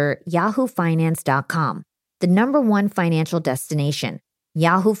investor, yahoofinance.com, the #1 financial destination,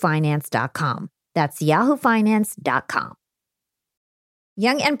 yahoofinance.com. That's yahoofinance.com.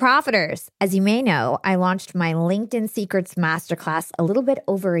 Young and profiters, as you may know, I launched my LinkedIn Secrets Masterclass a little bit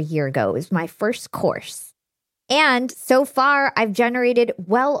over a year ago. It was my first course. And so far, I've generated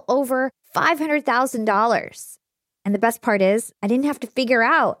well over $500,000. And the best part is, I didn't have to figure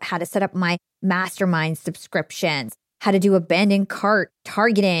out how to set up my mastermind subscriptions, how to do abandoned cart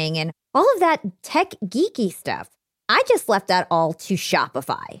targeting, and all of that tech geeky stuff. I just left that all to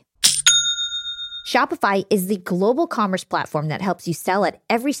Shopify. Shopify is the global commerce platform that helps you sell at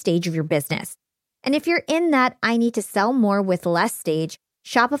every stage of your business. And if you're in that I need to sell more with less stage,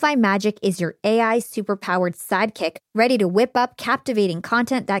 Shopify Magic is your AI superpowered sidekick ready to whip up captivating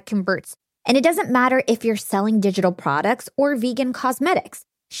content that converts. And it doesn't matter if you're selling digital products or vegan cosmetics.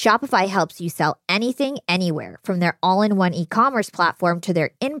 Shopify helps you sell anything, anywhere, from their all-in-one e-commerce platform to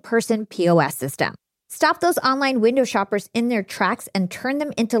their in-person POS system. Stop those online window shoppers in their tracks and turn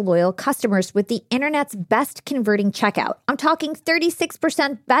them into loyal customers with the internet's best converting checkout. I'm talking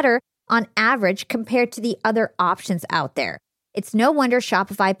 36% better on average compared to the other options out there. It's no wonder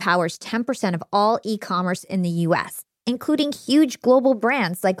Shopify powers 10% of all e-commerce in the US, including huge global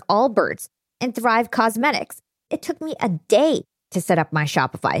brands like Allbirds and Thrive Cosmetics. It took me a day to set up my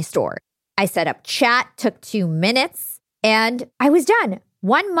Shopify store. I set up chat, took 2 minutes, and I was done.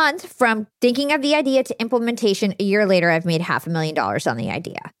 1 month from thinking of the idea to implementation, a year later, I've made $500,000 on the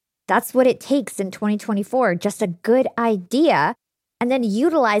idea. That's what it takes in 2024, just a good idea, and then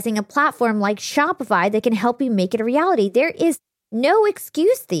utilizing a platform like Shopify that can help you make it a reality. There is no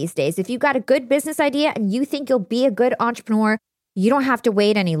excuse these days. If you've got a good business idea and you think you'll be a good entrepreneur, you don't have to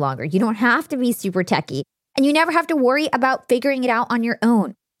wait any longer. You don't have to be super techie, and you never have to worry about figuring it out on your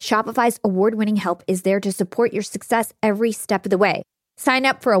own. Shopify's award-winning help is there to support your success every step of the way. Sign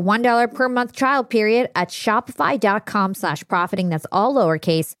up for a $1 per month trial period at shopify.com/profiting. That's all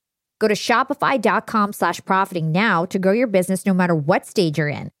lowercase. Go to shopify.com/profiting now to grow your business no matter what stage you're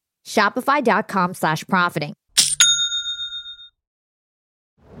in. Shopify.com/profiting.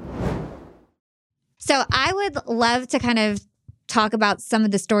 So I would love to kind of talk about some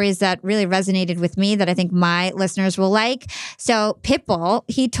of the stories that really resonated with me that I think my listeners will like. So Pitbull,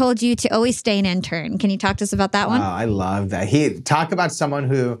 he told you to always stay an intern. Can you talk to us about that one? Oh, I love that. He talked about someone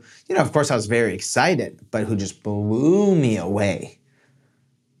who, of course I was very excited, but who just blew me away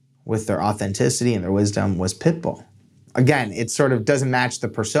with their authenticity and their wisdom was Pitbull. Again, it sort of doesn't match the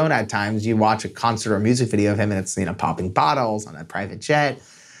persona at times. You watch a concert or a music video of him and it's, popping bottles on a private jet.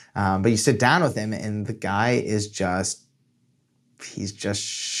 But you sit down with him and the guy is he's just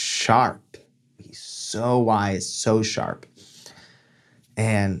sharp. He's so wise, so sharp.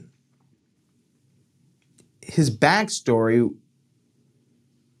 And his backstory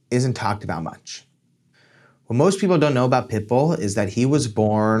isn't talked about much. What most people don't know about Pitbull is that he was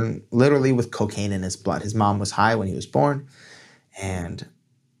born literally with cocaine in his blood. His mom was high when he was born. And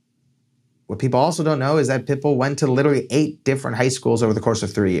what people also don't know is that Pitbull went to literally 8 different high schools over the course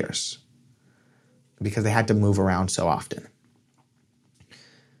of 3 years because they had to move around so often.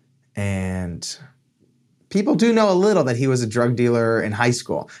 And people do know a little that he was a drug dealer in high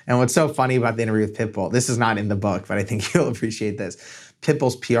school. And what's so funny about the interview with Pitbull, this is not in the book, but I think you'll appreciate this.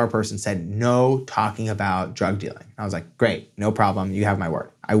 Pitbull's PR person said, no talking about drug dealing. I was like, great, no problem. You have my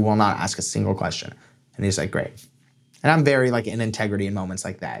word. I will not ask a single question. And he's like, great. And I'm very in integrity in moments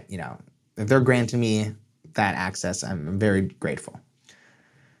like that. If they're granting me that access, I'm very grateful.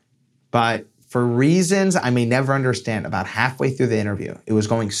 But For reasons I may never understand, about halfway through the interview, it was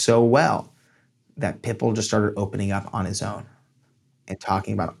going so well that Pitbull just started opening up on his own and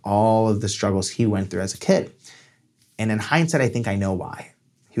talking about all of the struggles he went through as a kid. And in hindsight, I think I know why.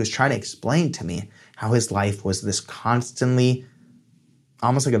 He was trying to explain to me how his life was this constantly,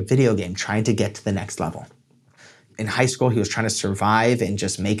 almost like a video game, trying to get to the next level. In high school, he was trying to survive and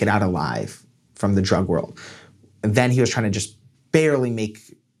just make it out alive from the drug world. And then he was trying to just barely make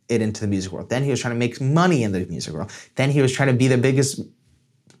it into the music world. Then he was trying to make money in the music world. Then he was trying to be the biggest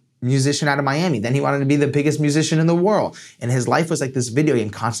musician out of Miami. Then he wanted to be the biggest musician in the world. And his life was like this video game,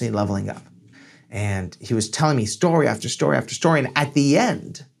 constantly leveling up. And he was telling me story after story after story. And at the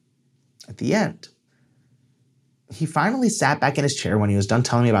end, he finally sat back in his chair when he was done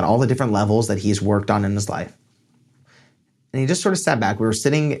telling me about all the different levels that he's worked on in his life. And he just sort of sat back. We were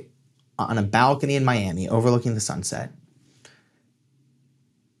sitting on a balcony in Miami overlooking the sunset.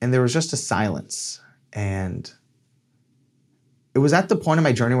 And there was just a silence. And it was at the point in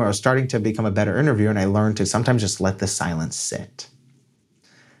my journey where I was starting to become a better interviewer, and I learned to sometimes just let the silence sit.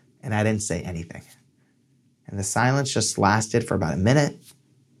 And I didn't say anything. And the silence just lasted for about a minute.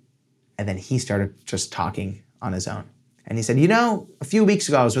 And then he started just talking on his own. And he said, a few weeks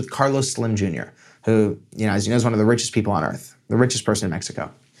ago I was with Carlos Slim Jr., who, as you know, is one of the richest people on earth, the richest person in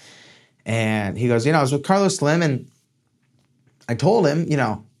Mexico. And he goes, I was with Carlos Slim, and I told him,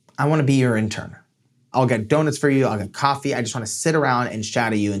 I want to be your intern. I'll get donuts for you. I'll get coffee. I just want to sit around and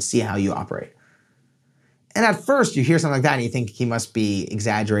shadow you and see how you operate. And at first you hear something like that and you think he must be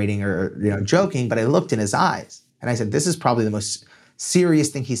exaggerating or, joking, but I looked in his eyes and I said, this is probably the most serious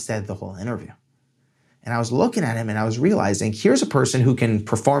thing he said the whole interview. And I was looking at him and I was realizing, here's a person who can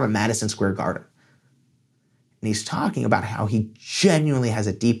perform at Madison Square Garden. And he's talking about how he genuinely has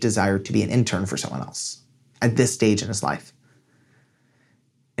a deep desire to be an intern for someone else at this stage in his life.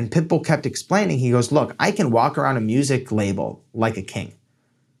 And Pitbull kept explaining, he goes, look, I can walk around a music label like a king.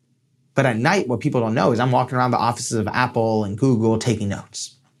 But at night, what people don't know is I'm walking around the offices of Apple and Google taking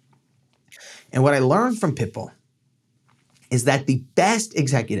notes. And what I learned from Pitbull is that the best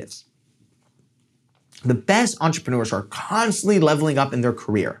executives, the best entrepreneurs who are constantly leveling up in their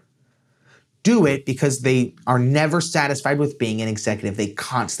career, do it because they are never satisfied with being an executive. They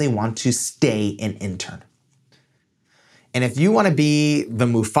constantly want to stay an intern. And if you want to be the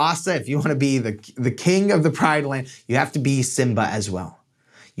Mufasa, if you want to be the king of the Pride Land, you have to be Simba as well.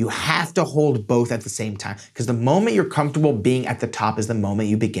 You have to hold both at the same time, because the moment you're comfortable being at the top is the moment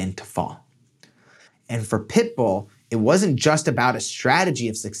you begin to fall. And for Pitbull, it wasn't just about a strategy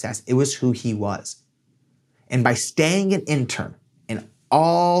of success, it was who he was. And by staying an intern in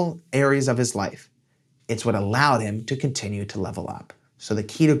all areas of his life, it's what allowed him to continue to level up. So the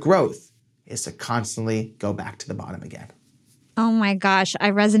key to growth is to constantly go back to the bottom again. Oh my gosh, I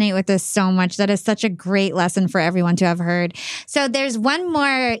resonate with this so much. That is such a great lesson for everyone to have heard. So there's one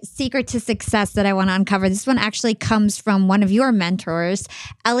more secret to success that I want to uncover. This one actually comes from one of your mentors,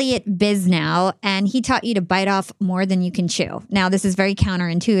 Elliot Bisnow, and he taught you to bite off more than you can chew. Now, this is very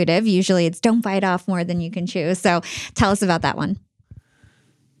counterintuitive. Usually it's don't bite off more than you can chew. So tell us about that one.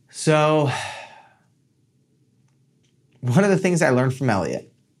 So one of the things I learned from Elliot,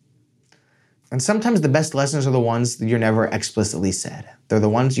 and sometimes the best lessons are the ones that you're never explicitly said. They're the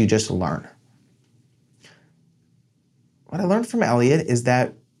ones you just learn. What I learned from Elliot is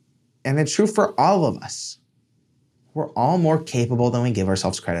that, and it's true for all of us, we're all more capable than we give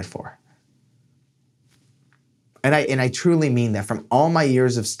ourselves credit for. And I truly mean that. From all my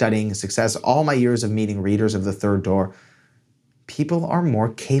years of studying success, all my years of meeting readers of The Third Door, people are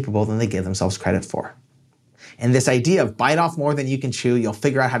more capable than they give themselves credit for. And this idea of bite off more than you can chew, you'll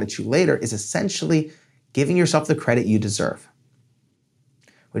figure out how to chew later, is essentially giving yourself the credit you deserve,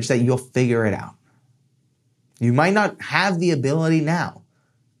 which is that you'll figure it out. You might not have the ability now,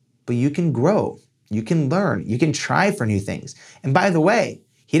 but you can grow, you can learn, you can try for new things. And by the way,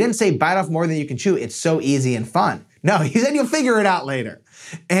 he didn't say bite off more than you can chew, it's so easy and fun. No, he said you'll figure it out later.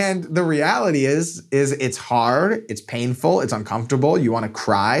 And the reality is it's hard, it's painful, it's uncomfortable, you want to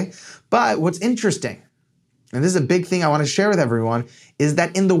cry. But what's interesting, and this is a big thing I want to share with everyone, is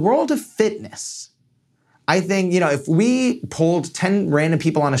that in the world of fitness, I think, if we polled 10 random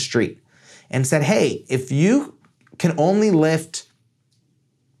people on a street and said, hey, if you can only lift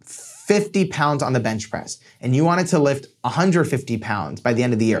 50 pounds on the bench press and you wanted to lift 150 pounds by the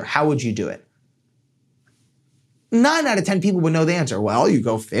end of the year, how would you do it? 9 out of 10 people would know the answer. Well, you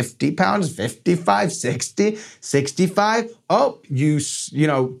go 50 pounds, 55, 60, 65. Oh, you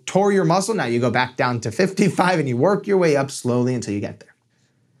tore your muscle. Now you go back down to 55 and you work your way up slowly until you get there.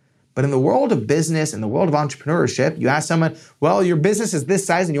 But in the world of business, in the world of entrepreneurship, you ask someone, well, your business is this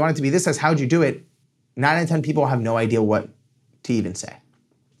size and you want it to be this size, how'd you do it? 9 out of 10 people have no idea what to even say.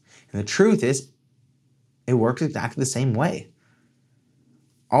 And the truth is, it works exactly the same way.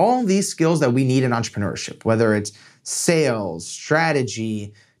 All these skills that we need in entrepreneurship, whether it's sales,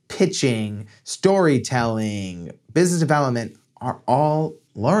 strategy, pitching, storytelling, business development, are all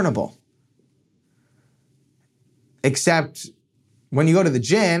learnable. Except when you go to the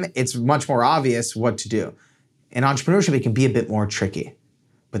gym, it's much more obvious what to do. In entrepreneurship, it can be a bit more tricky.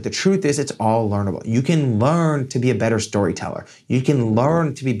 But the truth is, it's all learnable. You can learn to be a better storyteller. You can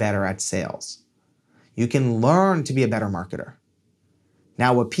learn to be better at sales. You can learn to be a better marketer.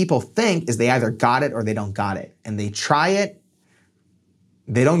 Now, what people think is they either got it or they don't got it. And they try it,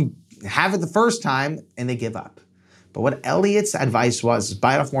 they don't have it the first time, and they give up. But what Elliot's advice was,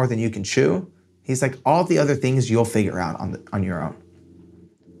 bite off more than you can chew. He's like, all the other things you'll figure out on your own.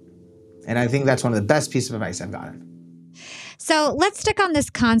 And I think that's one of the best pieces of advice I've gotten. So let's stick on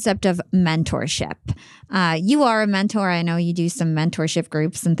this concept of mentorship. You are a mentor. I know you do some mentorship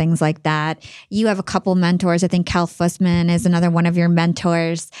groups and things like that. You have a couple mentors. I think Cal Fussman is another one of your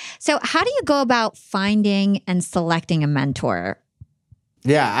mentors. So how do you go about finding and selecting a mentor?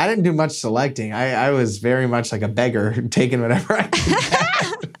 Yeah, I didn't do much selecting. I was very much like a beggar, taking whatever I could get.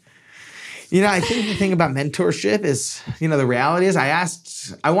 I think the thing about mentorship is, the reality is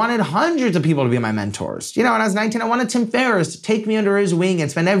I wanted hundreds of people to be my mentors. When I was 19, I wanted Tim Ferriss to take me under his wing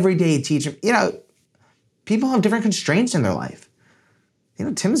and spend every day teaching. People have different constraints in their life.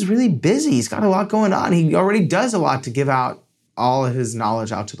 Tim's really busy. He's got a lot going on. He already does a lot to give out all of his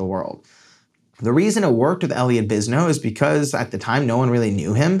knowledge out to the world. The reason it worked with Elliot Bisnow is because at the time, no one really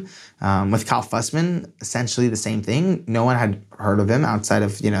knew him. With Cal Fussman, essentially the same thing. No one had heard of him outside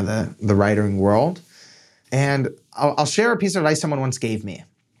of, the writing world. And I'll share a piece of advice someone once gave me.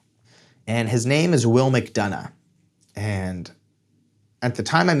 And his name is Will McDonough. And at the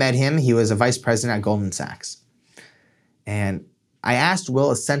time I met him, he was a vice president at Goldman Sachs. And I asked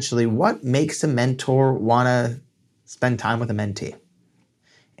Will essentially, what makes a mentor want to spend time with a mentee?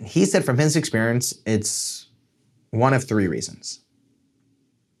 And he said from his experience, it's one of 3 reasons.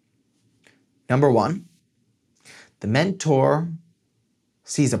 Number 1, the mentor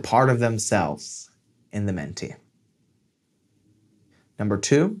sees a part of themselves in the mentee. Number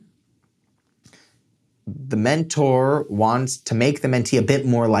 2, the mentor wants to make the mentee a bit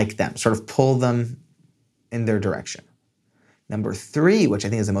more like them, sort of pull them in their direction. Number 3, which I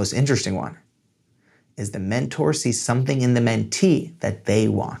think is the most interesting one, is the mentor sees something in the mentee that they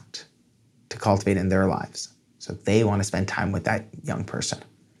want to cultivate in their lives. So they want to spend time with that young person.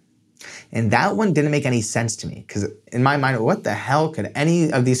 And that one didn't make any sense to me because in my mind, what the hell could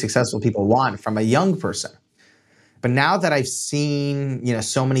any of these successful people want from a young person? But now that I've seen,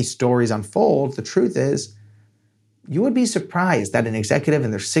 so many stories unfold, the truth is you would be surprised that an executive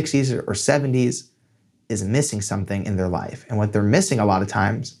in their 60s or 70s is missing something in their life. And what they're missing a lot of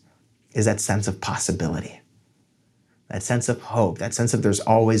times is that sense of possibility, that sense of hope, that sense of there's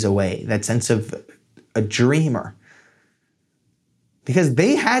always a way, that sense of a dreamer. Because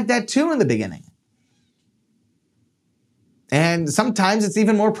they had that too in the beginning. And sometimes it's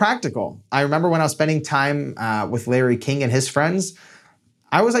even more practical. I remember when I was spending time with Larry King and his friends,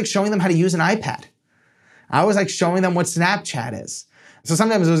 I was like showing them how to use an iPad. I was like showing them what Snapchat is. So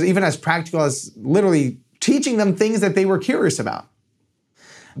sometimes it was even as practical as literally teaching them things that they were curious about.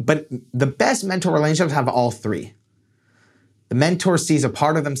 But the best mentor relationships have all 3. The mentor sees a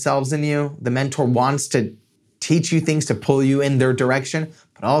part of themselves in you. The mentor wants to teach you things to pull you in their direction,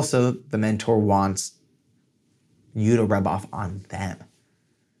 but also the mentor wants you to rub off on them.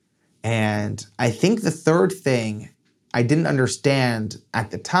 And I think the third thing I didn't understand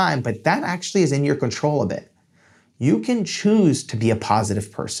at the time, but that actually is in your control a bit. You can choose to be a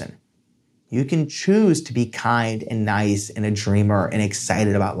positive person. You can choose to be kind and nice and a dreamer and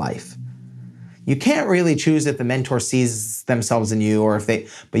excited about life. You can't really choose if the mentor sees themselves in you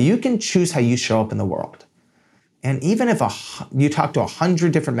but you can choose how you show up in the world. And even if you talk to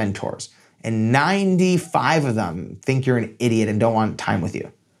 100 different mentors and 95 of them think you're an idiot and don't want time with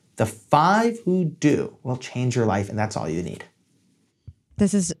you, the 5 who do will change your life, and that's all you need.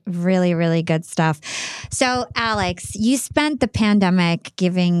 This is really, really good stuff. So, Alex, you spent the pandemic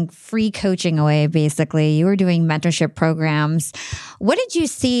giving free coaching away, basically. You were doing mentorship programs. What did you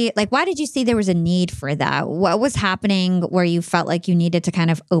see? Why did you see there was a need for that? What was happening where you felt like you needed to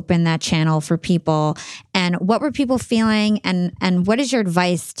kind of open that channel for people? And what were people feeling? And what is your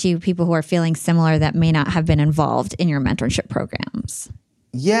advice to people who are feeling similar that may not have been involved in your mentorship programs?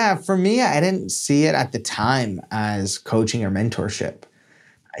 Yeah, for me, I didn't see it at the time as coaching or mentorship.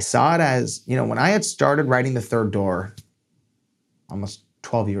 I saw it as, when I had started writing The Third Door almost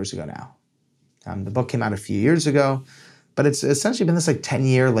 12 years ago now. The book came out a few years ago, but it's essentially been this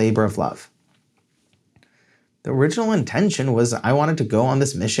 10-year labor of love. The original intention was I wanted to go on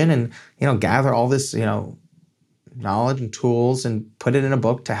this mission and, gather all this, knowledge and tools and put it in a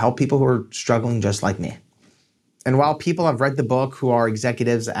book to help people who are struggling just like me. And while people have read the book who are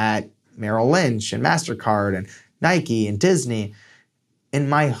executives at Merrill Lynch and MasterCard and Nike and Disney, in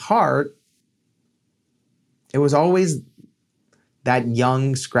my heart, it was always that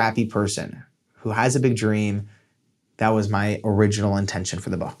young, scrappy person who has a big dream. That was my original intention for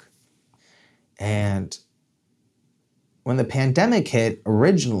the book. And when the pandemic hit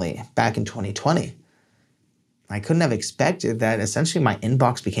originally back in 2020, I couldn't have expected that essentially my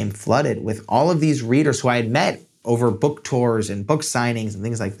inbox became flooded with all of these readers who I had met over book tours and book signings and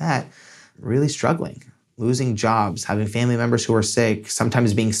things like that, really struggling, losing jobs, having family members who are sick,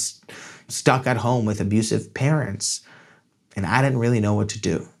 sometimes being stuck at home with abusive parents. And I didn't really know what to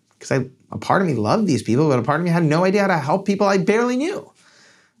do because a part of me loved these people, but a part of me had no idea how to help people I barely knew.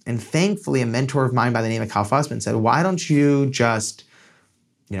 And thankfully, a mentor of mine by the name of Cal Fussman said, why don't you just,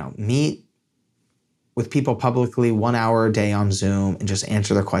 meet with people publicly 1 hour a day on Zoom and just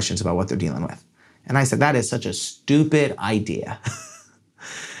answer their questions about what they're dealing with? And I said, that is such a stupid idea.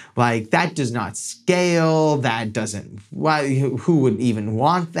 That does not scale. That doesn't, who would even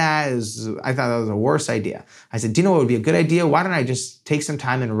want that? I thought that was the worst idea. I said, do you know what would be a good idea? Why don't I just take some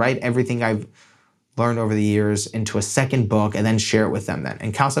time and write everything I've learned over the years into a second book and then share it with them then?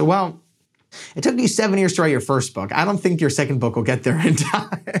 And Cal said, well, it took you 7 years to write your first book. I don't think your second book will get there in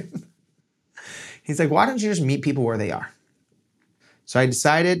time. He's like, why don't you just meet people where they are? So I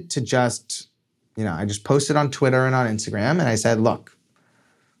decided to just, I just posted on Twitter and on Instagram and I said, look,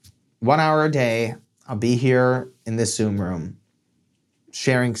 1 hour a day, I'll be here in this Zoom room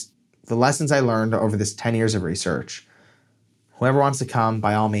sharing the lessons I learned over this 10 years of research. Whoever wants to come,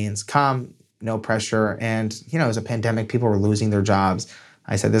 by all means, come, no pressure. And, it was a pandemic, people were losing their jobs.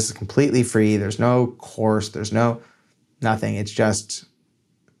 I said, this is completely free. There's no course, there's no nothing. It's just,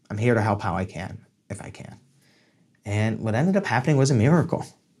 I'm here to help how I can, if I can. And what ended up happening was a miracle.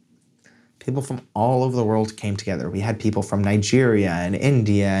 People from all over the world came together. We had people from Nigeria and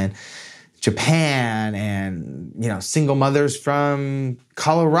India and Japan and, single mothers from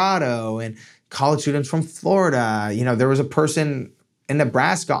Colorado and college students from Florida. There was a person in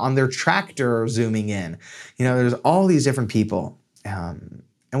Nebraska on their tractor zooming in. There's all these different people. And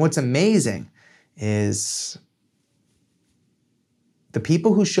what's amazing is the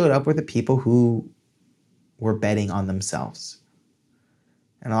people who showed up were the people who were betting on themselves.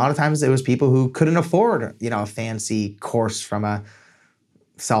 And a lot of times it was people who couldn't afford, a fancy course from a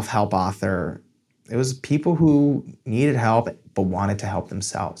self-help author. It was people who needed help but wanted to help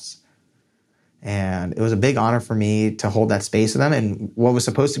themselves. And it was a big honor for me to hold that space with them. And what was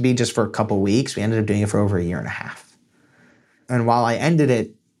supposed to be just for a couple of weeks, we ended up doing it for over 1.5 years. And while I ended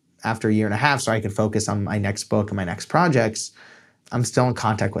it after 1.5 years so I could focus on my next book and my next projects, I'm still in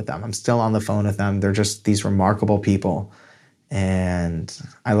contact with them. I'm still on the phone with them. They're just these remarkable people. And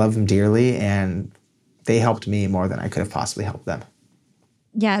I love them dearly, and they helped me more than I could have possibly helped them.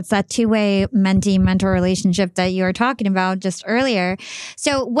 Yeah, it's that two-way mentee-mentor relationship that you were talking about just earlier.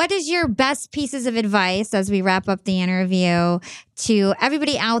 So what is your best pieces of advice as we wrap up the interview to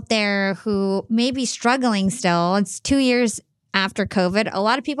everybody out there who may be struggling still? It's 2 years after COVID. A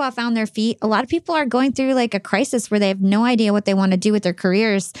lot of people have found their feet. A lot of people are going through a crisis where they have no idea what they want to do with their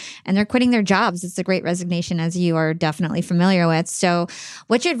careers and they're quitting their jobs. It's a great resignation, as you are definitely familiar with. So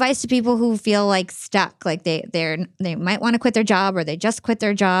what's your advice to people who feel stuck, they might want to quit their job or they just quit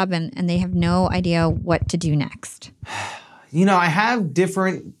their job and they have no idea what to do next? I have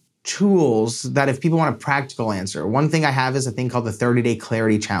different tools that if people want a practical answer. One thing I have is a thing called the 30-day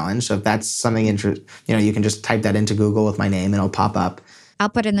clarity challenge. So if that's something you can just type that into Google with my name and it'll pop up. I'll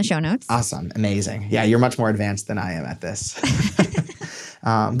put it in the show notes. Awesome. Amazing. Yeah, you're much more advanced than I am at this.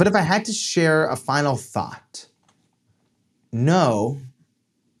 But if I had to share a final thought, know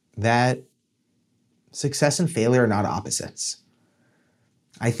that success and failure are not opposites.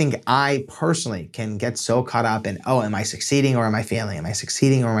 I think I personally can get so caught up in, am I succeeding or am I failing? Am I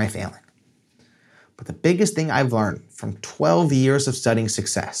succeeding or am I failing? But the biggest thing I've learned from 12 years of studying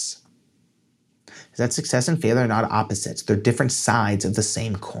success is that success and failure are not opposites. They're different sides of the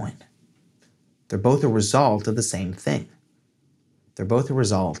same coin. They're both a result of the same thing. They're both a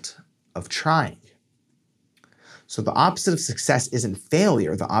result of trying. So the opposite of success isn't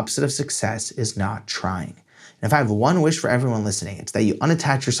failure. The opposite of success is not trying. And if I have one wish for everyone listening, it's that you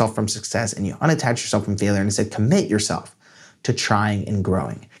unattach yourself from success and you unattach yourself from failure and instead commit yourself to trying and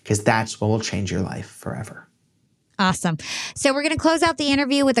growing, because that's what will change your life forever. Awesome. So we're going to close out the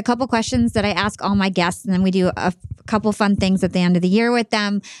interview with a couple questions that I ask all my guests, and then we do a couple fun things at the end of the year with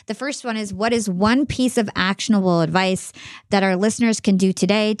them. The first one is, what is one piece of actionable advice that our listeners can do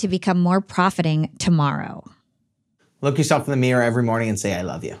today to become more profiting tomorrow? Look yourself in the mirror every morning and say, I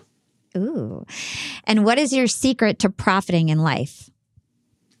love you. Ooh. And what is your secret to profiting in life?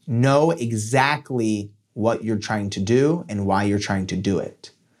 Know exactly what you're trying to do and why you're trying to do it.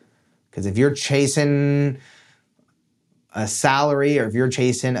 Because if you're chasing a salary, or if you're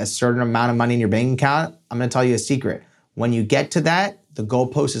chasing a certain amount of money in your bank account, I'm going to tell you a secret. When you get to that, the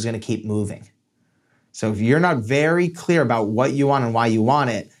goalpost is going to keep moving. So if you're not very clear about what you want and why you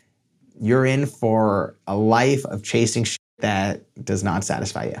want it, you're in for a life of chasing shit that does not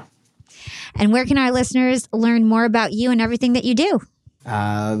satisfy you. And where can our listeners learn more about you and everything that you do?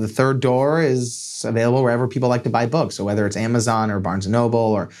 The Third Door is available wherever people like to buy books. So whether it's Amazon or Barnes & Noble,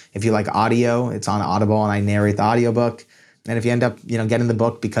 or if you like audio, it's on Audible and I narrate the audiobook. And if you end up, getting the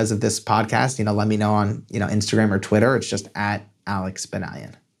book because of this podcast, let me know on, Instagram or Twitter. It's just at Alex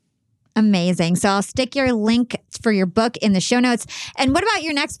Banayan. Amazing. So I'll stick your link for your book in the show notes. And what about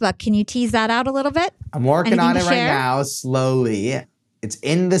your next book? Can you tease that out a little bit? I'm working on it right now, slowly. It's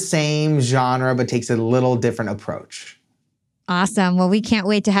in the same genre, but takes a little different approach. Awesome. Well, we can't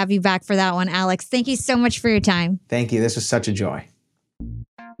wait to have you back for that one, Alex. Thank you so much for your time. Thank you. This was such a joy.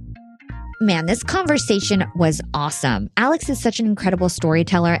 Man, this conversation was awesome. Alex is such an incredible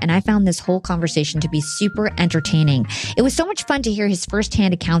storyteller, and I found this whole conversation to be super entertaining. It was so much fun to hear his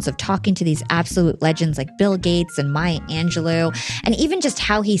firsthand accounts of talking to these absolute legends like Bill Gates and Maya Angelou, and even just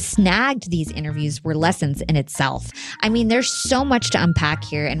how he snagged these interviews were lessons in itself. I mean, there's so much to unpack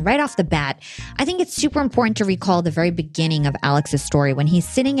here, and right off the bat, I think it's super important to recall the very beginning of Alex's story when he's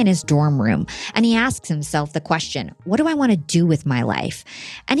sitting in his dorm room, and he asks himself the question, what do I want to do with my life?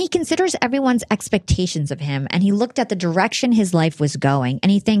 And he considers everyone's expectations of him, and he looked at the direction his life was going,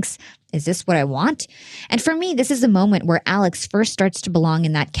 and he thinks, is this what I want? And for me, this is the moment where Alex first starts to belong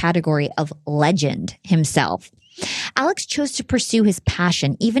in that category of legend himself. Alex chose to pursue his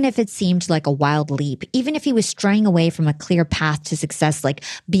passion, even if it seemed like a wild leap, even if he was straying away from a clear path to success like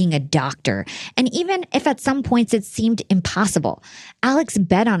being a doctor, and even if at some points it seemed impossible. Alex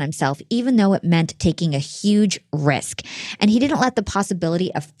bet on himself, even though it meant taking a huge risk, and he didn't let the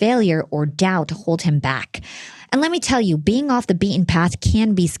possibility of failure or doubt hold him back. And let me tell you, being off the beaten path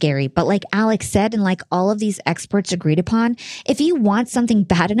can be scary, but like Alex said, and like all of these experts agreed upon, if you want something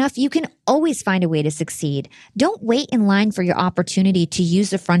bad enough, you can always find a way to succeed. Don't wait in line for your opportunity to use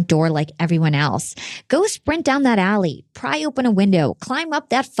the front door like everyone else. Go sprint down that alley, pry open a window, climb up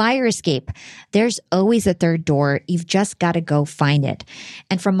that fire escape. There's always a third door. You've just got to go find it.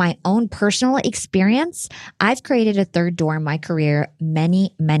 And from my own personal experience, I've created a third door in my career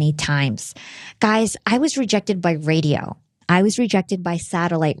many, many times. Guys, I was rejected by radio. I was rejected by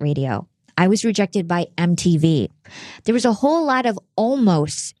satellite radio. I was rejected by MTV. There was a whole lot of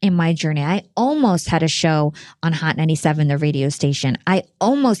almost in my journey. I almost had a show on Hot 97, the radio station. I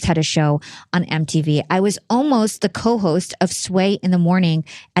almost had a show on MTV. I was almost the co-host of Sway in the Morning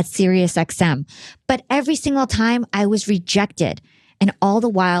at Sirius XM. But every single time I was rejected. And all the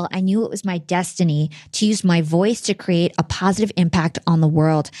while, I knew it was my destiny to use my voice to create a positive impact on the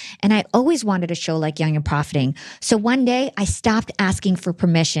world. And I always wanted a show like Young and Profiting. So one day, I stopped asking for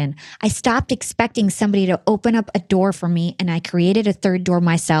permission. I stopped expecting somebody to open up a door for me, and I created a third door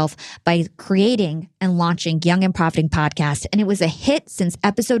myself by creating and launching Young and Profiting podcast. And it was a hit since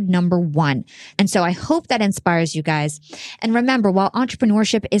episode number 1. And so I hope that inspires you guys. And remember, while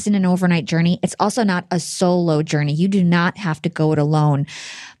entrepreneurship isn't an overnight journey, it's also not a solo journey. You do not have to go it alone.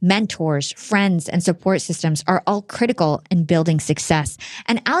 Mentors, friends, and support systems are all critical in building success.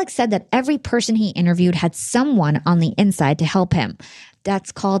 And Alex said that every person he interviewed had someone on the inside to help him.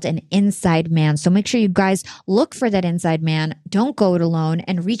 That's called an inside man. So make sure you guys look for that inside man. Don't go it alone,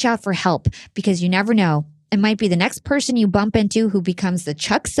 and reach out for help, because you never know. It might be the next person you bump into who becomes the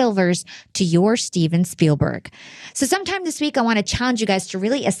Chuck Silvers to your Steven Spielberg. So sometime this week, I want to challenge you guys to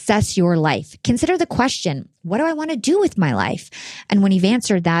really assess your life. Consider the question, what do I want to do with my life? And when you've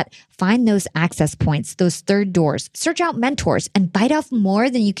answered that, find those access points, those third doors, search out mentors, and bite off more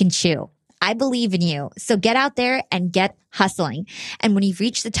than you can chew. I believe in you. So get out there and get hustling. And when you've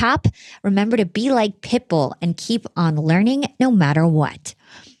reached the top, remember to be like Pitbull and keep on learning no matter what.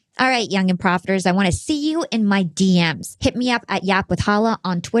 All right, young and profiters, I want to see you in my DMs. Hit me up at Yap with Hala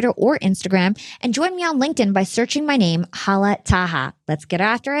on Twitter or Instagram, and join me on LinkedIn by searching my name, Hala Taha. Let's get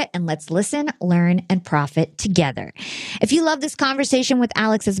after it and let's listen, learn, and profit together. If you love this conversation with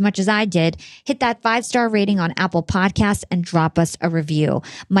Alex as much as I did, hit that 5-star rating on Apple Podcasts and drop us a review.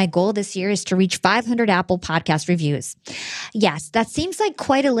 My goal this year is to reach 500 Apple Podcast reviews. Yes, that seems like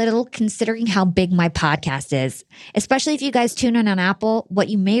quite a little considering how big my podcast is. Especially if you guys tune in on Apple, what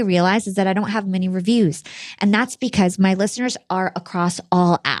you may realize is that I don't have many reviews. And that's because my listeners are across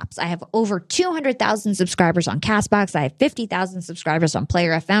all apps. I have over 200,000 subscribers on CastBox. I have 50,000 subscribers on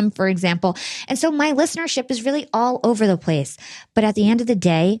Player FM, for example. And so my listenership is really all over the place. But at the end of the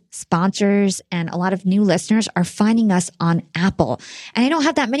day, sponsors and a lot of new listeners are finding us on Apple. And I don't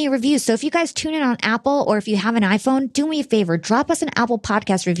have that many reviews. So if you guys tune in on Apple, or if you have an iPhone, do me a favor, drop us an Apple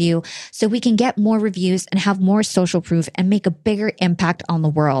Podcast review so we can get more reviews and have more social proof and make a bigger impact on the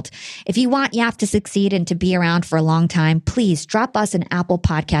world. If you want Yap to succeed and to be around for a long time, please drop us an Apple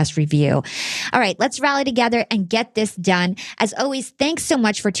Podcast review. All right, let's rally together and get this done. As always, thanks so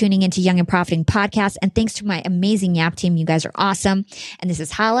much for tuning into Young and Profiting Podcast, and thanks to my amazing Yap team. You guys are awesome. And this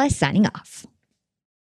is Hala signing off.